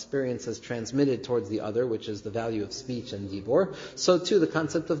thought and experience is transmitted towards the other, which is the value of speech and dibor, so too the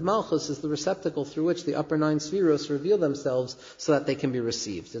concept of Malchus is the receptacle through which the upper 9 spheros reveal themselves so that they can be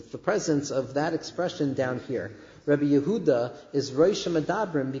received. It's the presence of that expression down here. Rabbi Yehuda is Rosh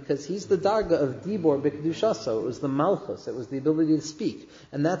Medabrim because he's the darga of Dibor B'Kedushaso. It was the Malchus, it was the ability to speak.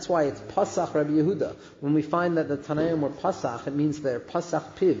 And that's why it's Pasach Rabbi Yehuda. When we find that the Tanaim were Pasach, it means they're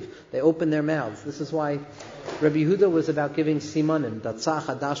Pasach Piv. They open their mouths. This is why Rabbi Yehuda was about giving Simanim, Datzach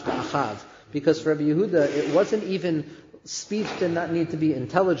Hadash Ba'achav. Because for Rabbi Yehuda, it wasn't even, speech did not need to be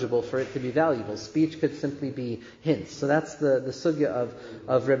intelligible for it to be valuable. Speech could simply be hints. So that's the sugya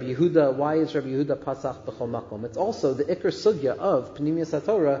of Rabbi Yehuda. Why is Rabbi Yehuda Pasach B'chol Makom? It's also the Iker sugya of Pnimius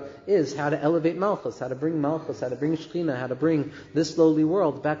HaTorah is how to elevate Malchus, how to bring Shekhinah, how to bring this lowly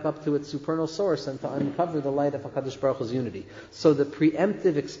world back up to its supernal source and to uncover the light of HaKadosh Baruch Hu's unity. So the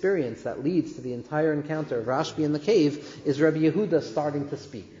preemptive experience that leads to the entire encounter of Rashbi in the cave is Rabbi Yehuda starting to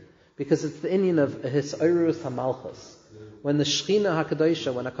speak. Because it's the inyan of his Eirus HaMalchus. When the Shechina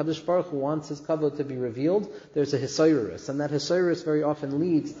HaKadoshah, when HaKadosh Baruch Hu wants His kavod to be revealed, there's a hisayrus, and that hisayrus very often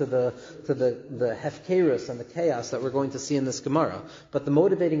leads to the hefkerus and the chaos that we're going to see in this Gemara. But the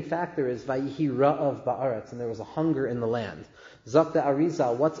motivating factor is Vayihi Ra'av Ba'aretz, and there was a hunger in the land. Zakta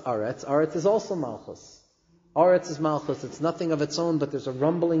Arizal, what's Aretz? Aretz is also Malchus. Aretz is Malchus, it's nothing of its own, but there's a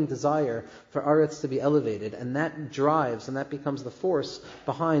rumbling desire for Aretz to be elevated, and that drives, and that becomes the force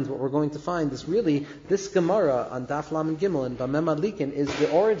behind what we're going to find is really, this Gemara on Daf Lam and Gimel and Bamem Adlikin is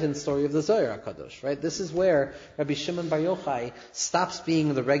the origin story of the Zohar HaKadosh, right? This is where Rabbi Shimon Bar Yochai stops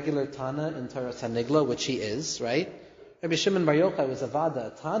being the regular Tana in Torah Sanigla, which he is, right? Rabbi Shimon Bar Yochai was a Vada,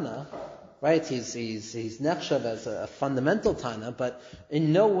 a Tana, right? He's nechshav as a fundamental Tana, but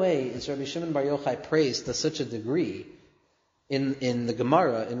in no way is Rabbi Shimon Bar Yochai praised to such a degree in the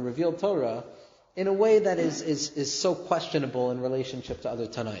Gemara, in revealed Torah, in a way that is so questionable in relationship to other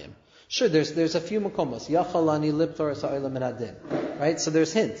Tanaim. Sure, there's a few makomos. Yachalani lip Torah sa'olam min adin. Right? So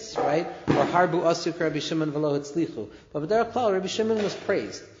there's hints, right? Or harbu asuk Rabbi Shimon v'lo hitzlichu. But b'derech klal, Rabbi Shimon was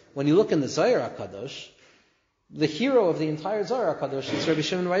praised. When you look in the Zohar HaKadosh, the hero of the entire Zohar HaKadosh is Rabbi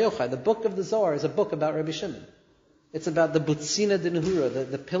Shimon Bar Yochai. The book of the Zohar is a book about Rabbi Shimon. It's about the Butzina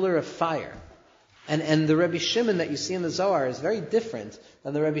Dinahura, the pillar of fire. And the Rabbi Shimon that you see in the Zohar is very different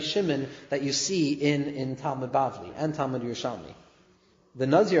than the Rabbi Shimon that you see in Talmud Bavli and Talmud Yerushalmi. The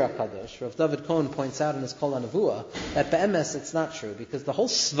Nazir HaKadosh, Rav David Cohen points out in his Kol HaNevuah, that be'emes it's not true, because the whole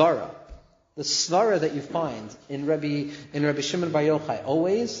svara, the svara that you find in Rabbi Shimon Bar Yochai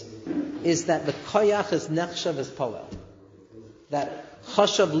always is that the koyach is nechshav as poel. That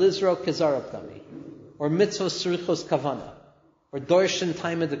chashav lizro kezarab dami. Or mitzvos surichos kavana. Or dorshan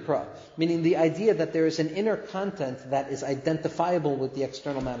taima dekra. Meaning the idea that there is an inner content that is identifiable with the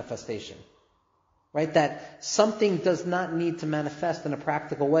external manifestation. Right? That something does not need to manifest in a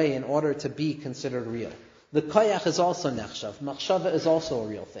practical way in order to be considered real. The koyach is also nechshav. Machshava is also a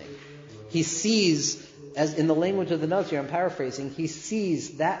real thing. He sees, as in the language of the Nazir, I'm paraphrasing, he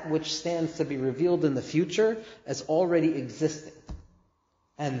sees that which stands to be revealed in the future as already existing.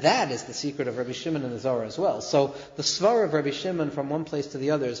 And that is the secret of Rabbi Shimon in the Zohar as well. So the svara of Rabbi Shimon from one place to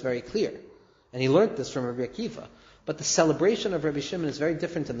the other is very clear. And he learned this from Rabbi Akiva. But the celebration of Rabbi Shimon is very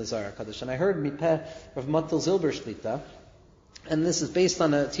different in the Zohar HaKadosh. And I heard Mipeh Rav Matil Zilber Shlita, and this is based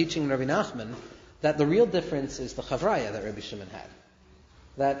on a teaching of Rabbi Nachman, that the real difference is the chavraya that Rabbi Shimon had.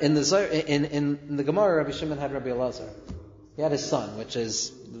 That in the Gemara, Rabbi Shimon had Rabbi Elazar. He had his son, which is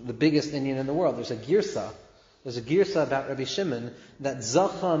the biggest Indian in the world. There's a girsa about Rabbi Shimon that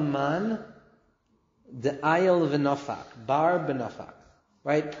zacha man de ayel v'nafak, bar b'nafak.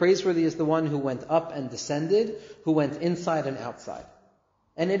 Right? Praiseworthy is the one who went up and descended, who went inside and outside.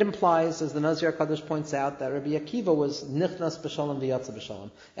 And it implies, as the Nazir HaKadosh points out, that Rabbi Akiva was nichnas b'shalom v'yatza b'shalom.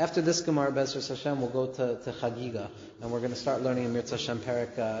 After this Gemara, Be'ezras Hashem, we'll go to Chagiga, and we're going to start learning in Mirz Hashem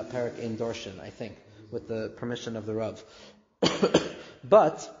Perek Ein Dorshin, I think, with the permission of the Rav.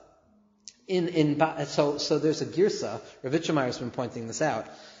 But so there's a girsa. Rav Itchemeyer has been pointing this out,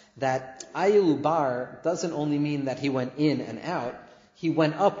 that Ayilu Bar doesn't only mean that he went in and out; he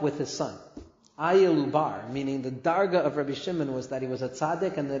went up with his son. Ayilu Bar, meaning the darga of Rabbi Shimon was that he was a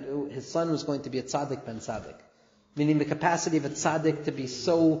tzaddik and that his son was going to be a tzaddik ben tzaddik. Meaning the capacity of a tzaddik to be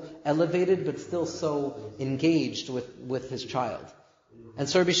so elevated but still so engaged with his child. And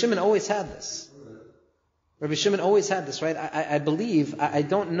so Rabbi Shimon always had this. Rabbi Shimon always had this, right? I believe, I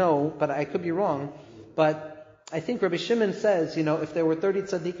don't know, but I could be wrong, but I think Rabbi Shimon says, if there were 30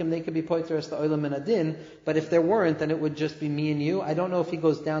 tzaddikim, they could be poiter as the olam min adin, but if there weren't, then it would just be me and you. I don't know if he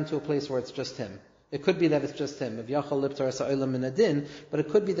goes down to a place where it's just him. It could be that it's just him, of Yachal Liptar as olam min adin, but it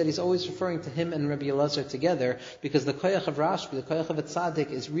could be that he's always referring to him and Rabbi Elazar together, because the koyach of Rashbi, the koyach of a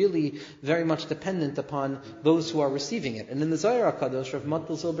tzaddik, is really very much dependent upon those who are receiving it. And in the Zohar HaKadosh, Rav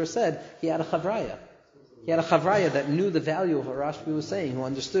Matil Zilber said, he had a chavraya. He had a chavraya that knew the value of what Rashbi was saying, who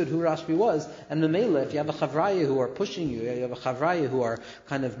understood who Rashbi was. And Memela, if you have a chavraya who are pushing you, you have a chavraya who are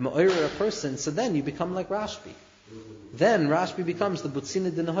kind of ma'ira a person, so then you become like Rashbi. Then Rashbi becomes the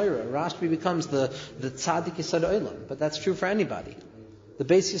Butzina Dinahira. Rashbi becomes the Tzaddik Yisad Olam. But that's true for anybody. The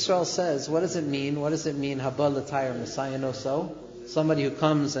Beis Yisrael says, what does it mean? What does it mean? Haba l'tayr Messiah no so? Somebody who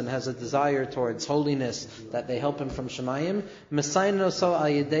comes and has a desire towards holiness, that they help him from Shemayim. Messiah no so al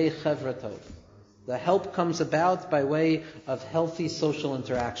yedei chevratov. The help comes about by way of healthy social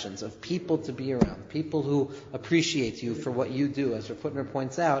interactions, of people to be around, people who appreciate you for what you do. As Rav Putner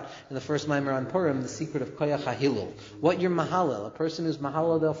points out in the first Maimer on Purim, the secret of Koyach HaHilul. What you're mahalel, a person who's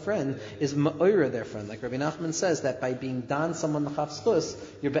mahalel their friend, is ma'oira their friend. Like Rabbi Nachman says, that by being dan someone l'chavschus,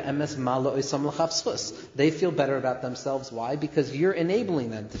 you're be'emes ma'lo oisam l'chavschus. They feel better about themselves. Why? Because you're enabling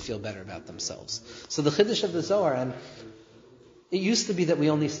them to feel better about themselves. So the Chiddush of the Zohar, and It used to be that we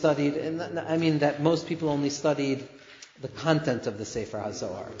only studied, that most people only studied the content of the Sefer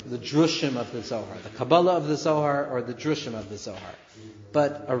HaZohar, the drushim of the Zohar, the Kabbalah of the Zohar, or the drushim of the Zohar.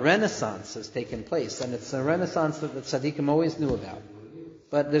 But a renaissance has taken place, and it's a renaissance that the tzaddikim always knew about.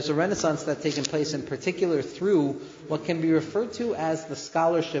 But there's a renaissance that's taken place in particular through what can be referred to as the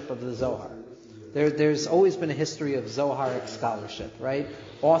scholarship of the Zohar. There's always been a history of Zoharic scholarship, right?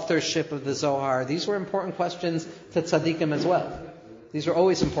 Authorship of the Zohar. These were important questions to tzaddikim as well. These were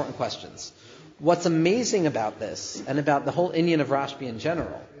always important questions. What's amazing about this, and about the whole inyan of Rashbi in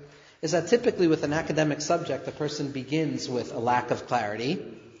general, is that typically with an academic subject, a person begins with a lack of clarity,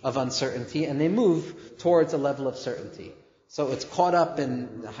 of uncertainty, and they move towards a level of certainty. So it's caught up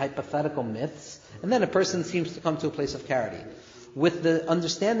in hypothetical myths, and then a person seems to come to a place of clarity. With the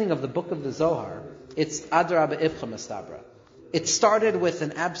understanding of the book of the Zohar, it's adraba ifcha mastabra. It started with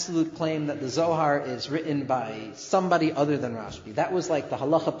an absolute claim that the Zohar is written by somebody other than Rashbi. That was like the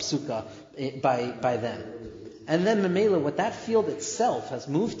halacha psuka by them. And then Memela, what that field itself has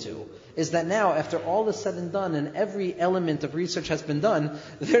moved to, is that now, after all is said and done, and every element of research has been done,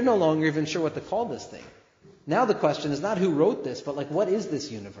 they're no longer even sure what to call this thing. Now the question is not who wrote this, but what is this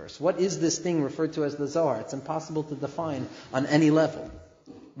universe? What is this thing referred to as the Zohar? It's impossible to define on any level.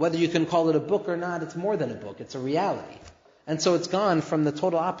 Whether you can call it a book or not, it's more than a book. It's a reality. And so it's gone from the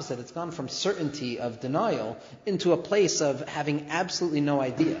total opposite. It's gone from certainty of denial into a place of having absolutely no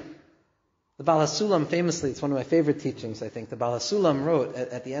idea. The Baal HaSulam famously, it's one of my favorite teachings, I think. The Baal HaSulam wrote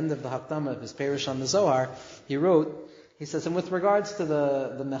at the end of the Hakdama of his Perush on the Zohar, he says, and with regards to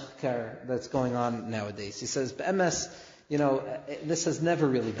the mechker that's going on nowadays, he says, Be'emes, this has never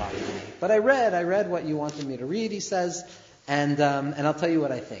really bothered me. But I read what you wanted me to read, he says, and I'll tell you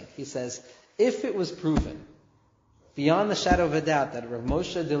what I think. He says, if it was proven, beyond the shadow of a doubt, that Rav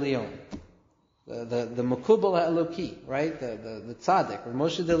Moshe de Leon, the Mekubal HaEloki, right, the tzaddik, Rav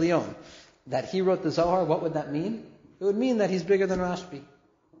Moshe de Leon, that he wrote the Zohar, what would that mean? It would mean that he's bigger than Rashbi.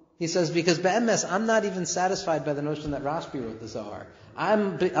 He says, because be'emes, I'm not even satisfied by the notion that Rashbi wrote the Zohar.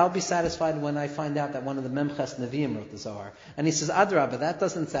 I'll be satisfied when I find out that one of the Memches Nevi'im wrote the Zohar. And he says, Adrabah, that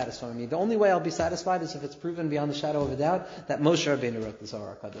doesn't satisfy me. The only way I'll be satisfied is if it's proven beyond the shadow of a doubt that Moshe Rabbeinu wrote the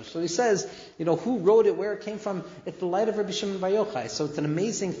Zohar HaKadosh. So he says, who wrote it, where it came from, it's the light of Rabbi Shimon Bar Yochai. So it's an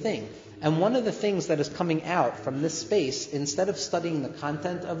amazing thing. And one of the things that is coming out from this space, instead of studying the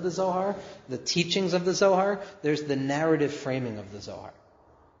content of the Zohar, the teachings of the Zohar, there's the narrative framing of the Zohar,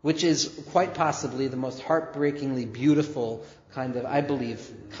 which is quite possibly the most heartbreakingly beautiful kind of, I believe,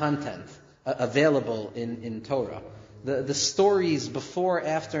 content available in Torah. The stories before,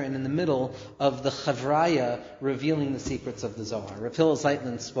 after, and in the middle of the Chavraya revealing the secrets of the Zohar. Rav Hillel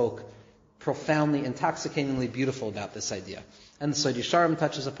Zeitlin spoke profoundly, intoxicatingly beautiful about this idea. And the Sod Yesharim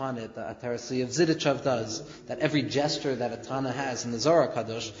touches upon it, the Atarasi of Zidichov does, that every gesture that a Tana has in the Zohar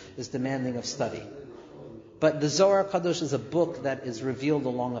HaKadosh is demanding of study. But the Zohar HaKadosh is a book that is revealed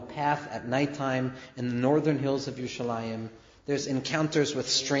along a path at nighttime in the northern hills of Yerushalayim. There's encounters with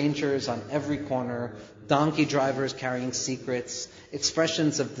strangers on every corner, donkey drivers carrying secrets,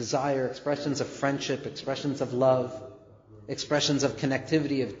 expressions of desire, expressions of friendship, expressions of love, expressions of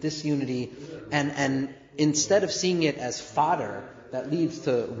connectivity, of disunity. And instead of seeing it as fodder that leads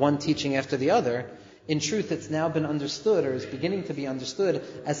to one teaching after the other, in truth, it's now been understood, or is beginning to be understood,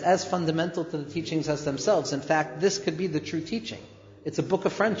 as fundamental to the teachings as themselves. In fact, this could be the true teaching. It's a book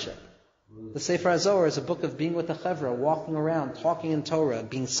of friendship. The Sefer HaZohar is a book of being with the Chevra, walking around, talking in Torah,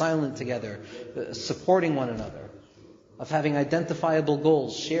 being silent together, supporting one another, of having identifiable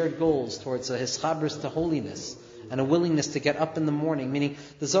goals, shared goals towards a hischabris to holiness, and a willingness to get up in the morning. Meaning,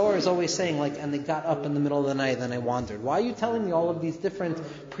 the Zohar is always saying, and they got up in the middle of the night, and I wandered. Why are you telling me all of these different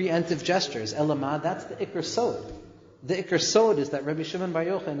preemptive gestures? Elamah, that's the Iker Sod. The Iker Sod is that Rabbi Shimon Bar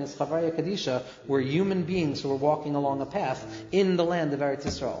Yochai and his Chavraya Kadisha were human beings who were walking along a path in the land of Eretz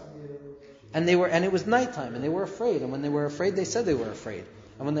Yisrael. And it was nighttime, and they were afraid. And when they were afraid, they said they were afraid.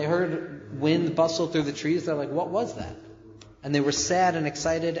 And when they heard wind bustle through the trees, they're like, what was that? And they were sad and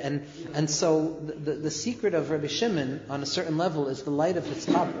excited, and so the secret of Rabbi Shimon, on a certain level, is the light of his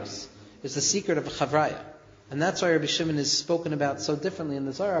chavros, is the secret of a chavraya. And that's why Rabbi Shimon is spoken about so differently in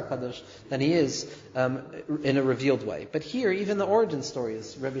the Zohar HaKadosh than he is in a revealed way. But here, even the origin story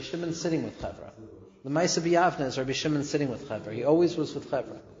is Rabbi Shimon sitting with Chevra. The Maisa B'Yavne is Rabbi Shimon sitting with Chevra. He always was with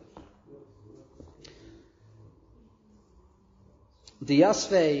Chevra. The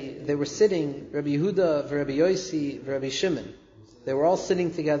Yasvei, they were sitting, Rabbi Yehuda, Rabbi Yosi, Rabbi Shimon. They were all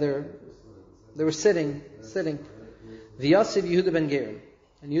sitting together. They were sitting. The Yasiv Yehuda ben Gerim.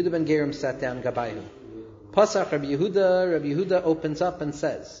 And Yehuda ben Gerim sat down, Gabayu. Pasach Rabbi Yehuda opens up and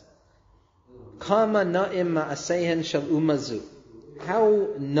says, Kama na'im ma'asehen shel umazu.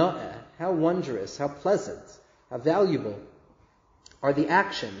 how wondrous, how pleasant, how valuable are the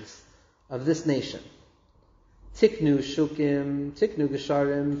actions of this nation. Tiknu shukim, tiknu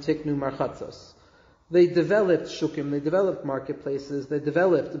gesharim, tiknu marchatzos. They developed shukim, they developed marketplaces, they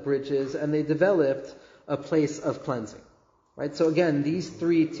developed bridges, and they developed a place of cleansing. Right? So again, these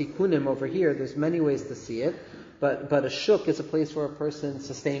three tikkunim over here, there's many ways to see it, but a shuk is a place where a person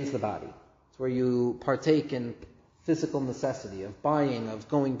sustains the body. It's where you partake in physical necessity, of buying, of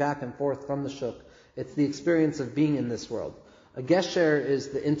going back and forth from the shuk. It's the experience of being in this world. A gesher is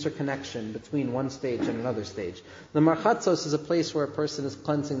the interconnection between one stage and another stage. The marchatzos is a place where a person is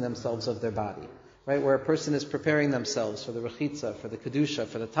cleansing themselves of their body. Right, where a person is preparing themselves for the rechitza, for the kedusha,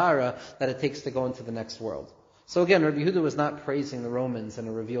 for the tara that it takes to go into the next world. So again, Rabbi Yehuda was not praising the Romans in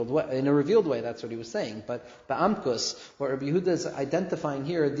a revealed way. In a revealed way, that's what he was saying. But Ba'amkus, what Rabbi Yehuda is identifying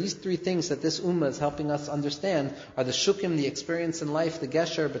here, these three things that this ummah is helping us understand are the shukim, the experience in life, the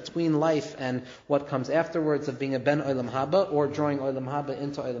gesher between life and what comes afterwards of being a ben olam haba, or drawing olam haba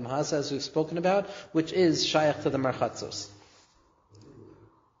into olam haza, as we've spoken about, which is shayach to the marchatzos.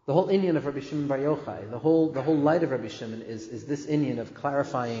 The whole inyan of Rabbi Shimon Bar Yochai, the whole light of Rabbi Shimon is this inyan of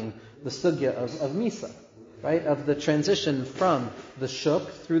clarifying the sugya of Misa, right? Of the transition from the shuk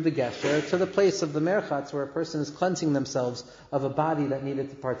through the gesher to the place of the merchatz where a person is cleansing themselves of a body that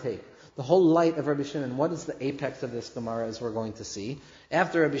needed to partake. The whole light of Rabbi Shimon, what is the apex of this Gemara, as we're going to see?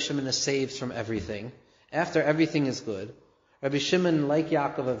 After Rabbi Shimon is saved from everything, after everything is good, Rabbi Shimon, like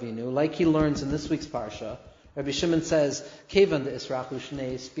Yaakov Avinu, like he learns in this week's parsha, Rabbi Shimon says, Kevan de Israchu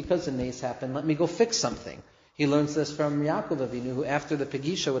Shneis, because the Nes happened, let me go fix something. He learns this from Yaakov Avinu, who after the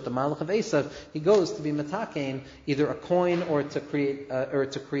Pegisha with the Malach of Esav, he goes to be metakein, either a coin or to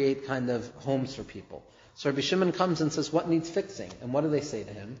create kind of homes for people. So Rabbi Shimon comes and says, what needs fixing? And what do they say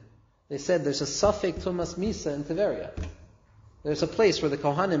to him? They said, there's a Safek Tumas Misa in Tiberia. There's a place where the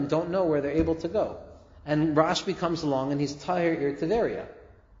Kohanim don't know where they're able to go. And Rashbi comes along and he's Tahir Ir Tiberia.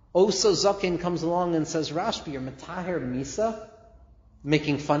 Oso Zakin comes along and says, Rashbi, you're Matahir Misa?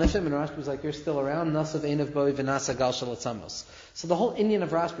 Making fun of him, and Rashbi was like, you're still around, Nasav Einav Boi V'nasa Gal Shalatzamos. So the whole inyan of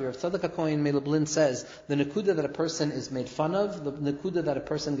Rashbi, Rav Tzadok HaKohen Meilublin says, the Nakuda that a person is made fun of, the Nakuda that a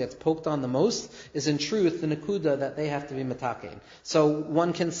person gets poked on the most, is in truth the Nakuda that they have to be metakein. So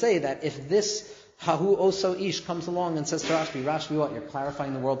one can say that if this Hahu Oso Ish comes along and says to Rashbi, Rashbi, what, you're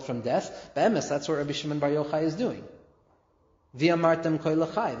clarifying the world from death? Be'emes, that's what Rabbi Shimon Bar Yochai is doing. Via Martem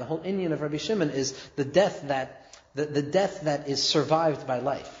Koilachai. The whole inyan of Rabbi Shimon is the death that is survived by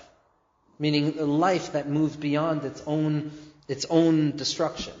life, meaning a life that moves beyond its own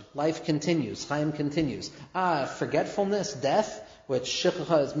destruction. Life continues, Chaim continues. Forgetfulness, death, which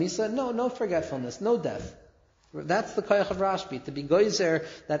Shikha is Misa. No forgetfulness, no death. That's the koyach of Rashbi, to be goizer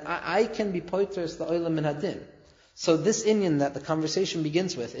that I can be poiters the oilam min hadin. So this inyan that the conversation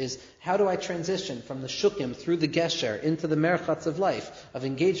begins with is, how do I transition from the shukim through the gesher into the merchatz of life, of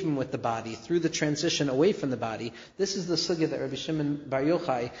engagement with the body, through the transition away from the body? This is the sugya that Rabbi Shimon Bar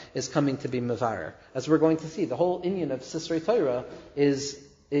Yochai is coming to be mevarer. As we're going to see, the whole inyan of Sisrei Torah is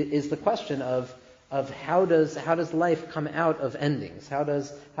the question of how does life come out of endings? How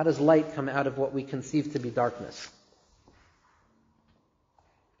does light come out of what we conceive to be darkness?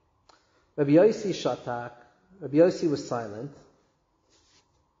 Rabbi Yossi Shatak. Rabbi Yossi was silent.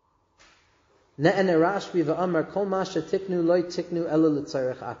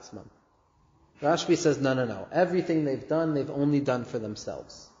 Rashbi says, no. Everything they've done, they've only done for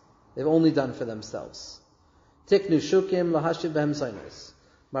themselves. Tiknu shukim lahashiv behem zaynos.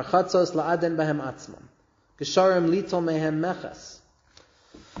 Marchatzos la'aden behem atzmam. Gesharim litol mehem mechas.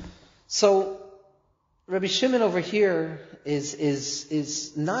 So, Rabbi Shimon over here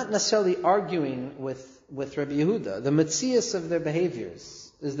is not necessarily arguing with Rabbi Yehuda. The metzias of their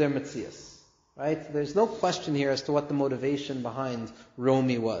behaviors is their metzias, right? There's no question here as to what the motivation behind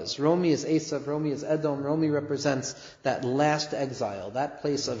Romi was. Romi is Esav, Romi is Edom, Romi represents that last exile, that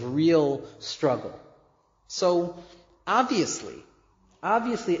place of real struggle. So, obviously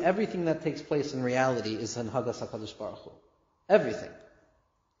everything that takes place in reality is Hanhagas HaKadosh Baruch Hu. Everything.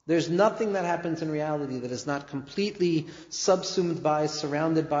 There's nothing that happens in reality that is not completely subsumed by,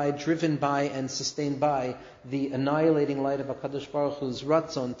 surrounded by, driven by, and sustained by the annihilating light of HaKadosh Baruch Hu's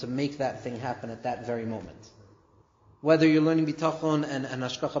ratzon to make that thing happen at that very moment. Whether you're learning bitachon and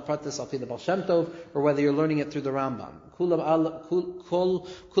hashkacha pratis al pi the Baal Shem Tov, or whether you're learning it through the Rambam. Kuli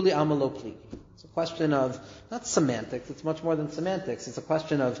amalopli. It's a question of, not semantics, it's much more than semantics, it's a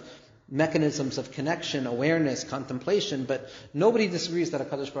question of mechanisms of connection, awareness, contemplation, but nobody disagrees that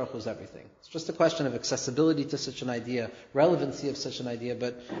HaKadosh Baruch Hu is everything. It's just a question of accessibility to such an idea, relevancy of such an idea,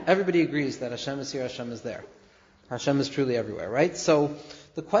 but everybody agrees that Hashem is here, Hashem is there. Hashem is truly everywhere, right? So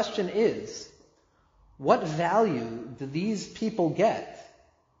the question is, what value do these people get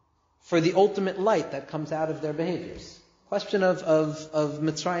for the ultimate light that comes out of their behaviors? Question of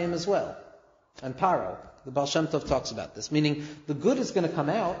Mitzrayim as well, and Paro. The Baal Shem Tov talks about this, meaning the good is going to come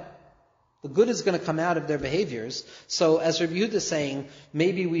out. The good is going to come out of their behaviors. So as Rabbi Yehuda is saying,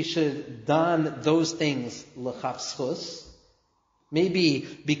 maybe we should don those things l'chafschus. Maybe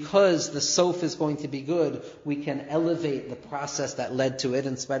because the sof is going to be good, we can elevate the process that led to it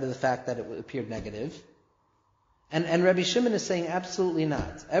in spite of the fact that it appeared negative. And Rabbi Shimon is saying absolutely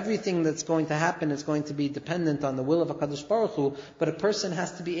not. Everything that's going to happen is going to be dependent on the will of HaKadosh Baruch Hu, but a person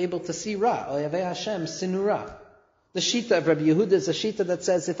has to be able to see Ra. Oyavei Hashem sinu Ra. The Shita of Rabbi Yehuda is a Shita that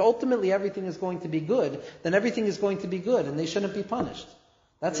says if ultimately everything is going to be good, then everything is going to be good and they shouldn't be punished.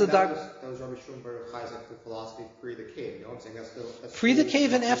 That's the dark. That was Rabbi Shimon Bar Yochai's like the philosophy pre the cave. You know what I'm saying? That's Pre the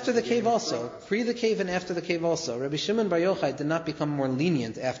cave and after the cave also. Pre the cave and after the cave also. Rabbi Shimon Bar Yochai did not become more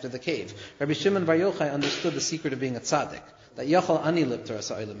lenient after the cave. Rabbi Shimon Bar Yochai understood the secret of being a tzaddik. That yachal ani lib Torah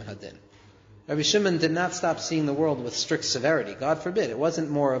sa'ilim hadin. Rabbi Shimon did not stop seeing the world with strict severity. God forbid. It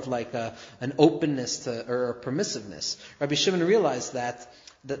wasn't more of like an openness or a permissiveness. Rabbi Shimon realized that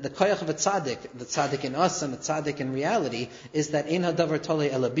the koyach of a tzaddik, the tzaddik in us and the tzaddik in reality, is that ein hadavar tolei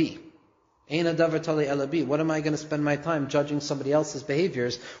elabi. Ein hadavar tolei elabi. What am I going to spend my time judging somebody else's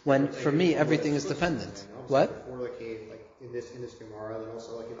behaviors when for me everything is dependent? What? Before the cave, like in this Gemara, and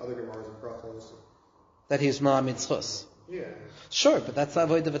also like in other Gemaras and Brachos. That he was Ma'amid Tzchus. Yeah. Sure, but that's the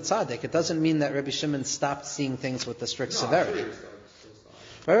avoid of a tzaddik. It doesn't mean that Rabbi Shimon stopped seeing things with the strict severity.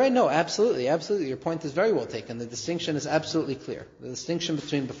 Right, no, absolutely. Your point is very well taken. The distinction is absolutely clear. The distinction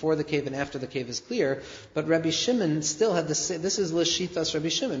between before the cave and after the cave is clear, but Rabbi Shimon still had this is L'Shitas Rabbi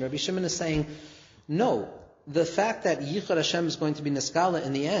Shimon. Rabbi Shimon is saying, no, the fact that Yichud Hashem is going to be Niskala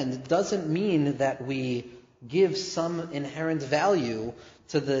in the end doesn't mean that we give some inherent value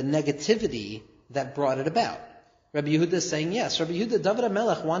to the negativity that brought it about. Rabbi Yehuda is saying, yes, Rabbi Yehuda, David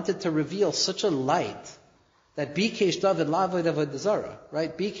HaMelech wanted to reveal such a light that Bikesh David la'avod avodah zara,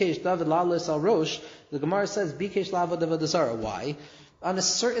 right? Bikesh David la'alos al rosh. The Gemara says Bikesh la'avod avodah zara. Why? On a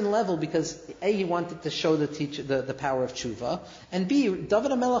certain level, because A, he wanted to show the power of tshuva, and B,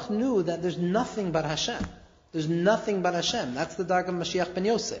 David HaMelech knew that there's nothing but Hashem. There's nothing but Hashem. That's the dark of Mashiach ben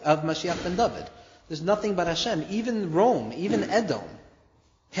Yosef, of Mashiach ben David. There's nothing but Hashem. Even Rome, even Edom,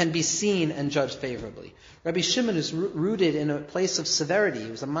 can be seen and judged favorably. Rabbi Shimon is rooted in a place of severity.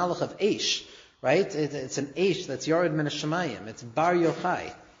 He was a malach of Eish. Right? It's an Eish that's Yared min Hashemayim. It's Bar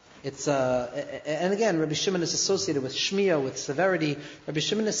Yochai. And again, Rabbi Shimon is associated with Shmiya, with severity. Rabbi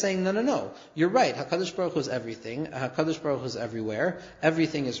Shimon is saying, no. You're right. HaKadosh Baruch Hu is everything. HaKadosh Baruch Hu is everywhere.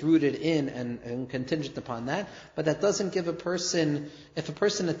 Everything is rooted in and contingent upon that. But that doesn't give a person, if a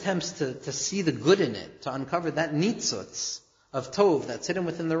person attempts to see the good in it, to uncover that nitzutz of Tov that's hidden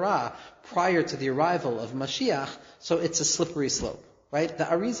within the Ra prior to the arrival of Mashiach, so it's a slippery slope. Right? The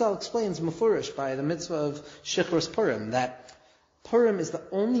Arizal explains Mufurish by the mitzvah of Shechros Purim that Purim is the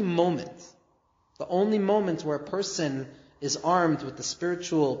only moment where a person is armed with the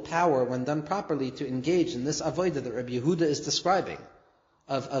spiritual power, when done properly, to engage in this avodah that Rabbi Yehuda is describing,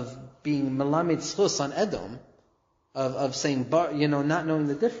 of being Melamid Tzchus on Edom, of saying, not knowing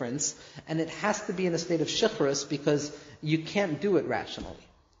the difference, and it has to be in a state of Shechros because you can't do it rationally.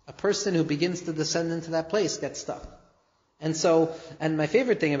 A person who begins to descend into that place gets stuck. And my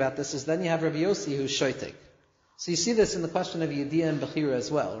favorite thing about this is then you have Rabbi Yossi who's shoitek. So you see this in the question of Yediyah and Bechira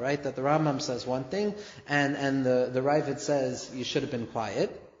as well, right? That the Rambam says one thing, and the Ravid says you should have been quiet.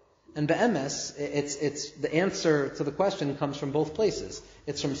 And be'emes, it's the answer to the question comes from both places.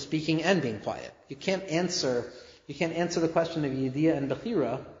 It's from speaking and being quiet. You can't answer the question of Yediyah and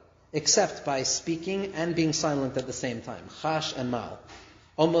Bechira except by speaking and being silent at the same time. Chash and mal.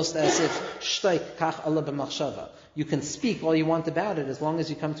 Almost as if shtaik kach Allah b'machshava. You can speak all you want about it as long as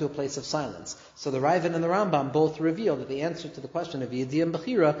you come to a place of silence. So the Ravid and the Rambam both reveal that the answer to the question of Yediyah and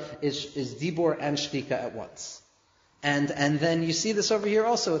Bechira is Dibor and Shtika at once. And then you see this over here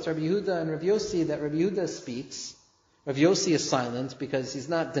also. It's Rabbi Yehuda and Rabbi Yossi that Rabbi Yehuda speaks. Rabbi Yossi is silent because he's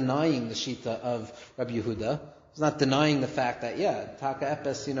not denying the Shita of Rabbi Yehuda. He's not denying the fact that, Taka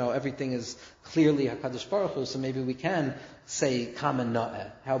Epes, everything is clearly HaKadosh Baruch Hu, so maybe we can say Kamen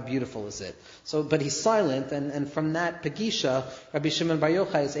Na'eh. How beautiful is it? So, but he's silent, and from that Pegisha, Rabbi Shimon Bar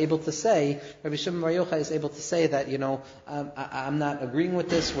Yochai is able to say that, I'm not agreeing with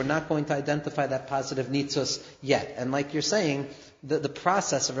this, we're not going to identify that positive nitzos yet. And like you're saying, the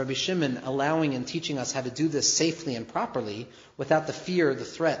process of Rabbi Shimon allowing and teaching us how to do this safely and properly without the fear, the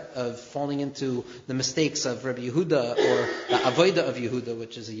threat of falling into the mistakes of Rabbi Yehuda or the Avodah of Yehuda,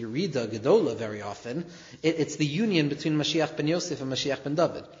 which is a Yerida Gedola very often. It's the union between Mashiach ben Yosef and Mashiach ben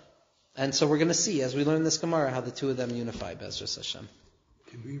David. And so we're going to see, as we learn this Gemara, how the two of them unify, Be'ezras Hashem.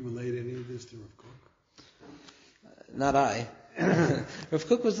 Can we relate any of this to Rav Kook? Not I. Rav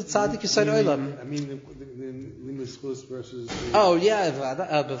Kook was the tzaddik Yisod Olam. I mean, the Limus Chus versus... Oh, yeah,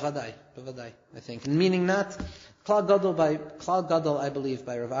 bevadai, I think. Meaning not... Klal Gadol, I believe,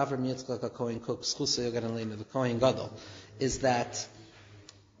 by Rav Avram Yitzchak HaKohen Kook, Schusay Yogan Aleinu, the Kohen Gadol, is that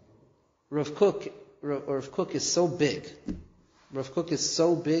Rav Kook is so big. Rav Kook is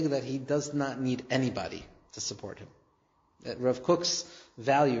so big that he does not need anybody to support him. Rav Kook's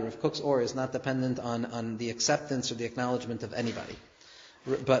value, Rav Kook's or is not dependent on the acceptance or the acknowledgement of anybody.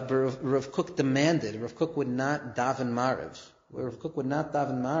 But Rav Kook demanded, Rav Kook would not daven Mariv. Rav Kook would not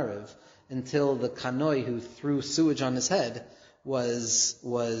daven Mariv until the kanoi who threw sewage on his head was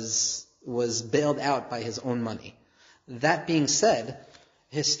bailed out by his own money. That being said,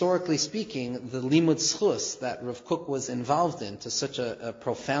 historically speaking, the limud zchus that Rav Kook was involved in to such a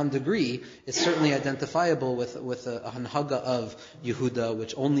profound degree is certainly identifiable with a hanhaga of Yehuda,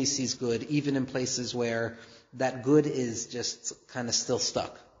 which only sees good, even in places where that good is just kind of still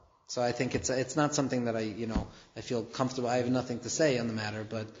stuck. So I think it's not something that I feel comfortable. I have nothing to say on the matter,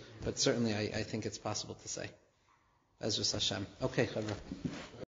 but certainly I think it's possible to say. Be'ezras Hashem. Okay, Chavra.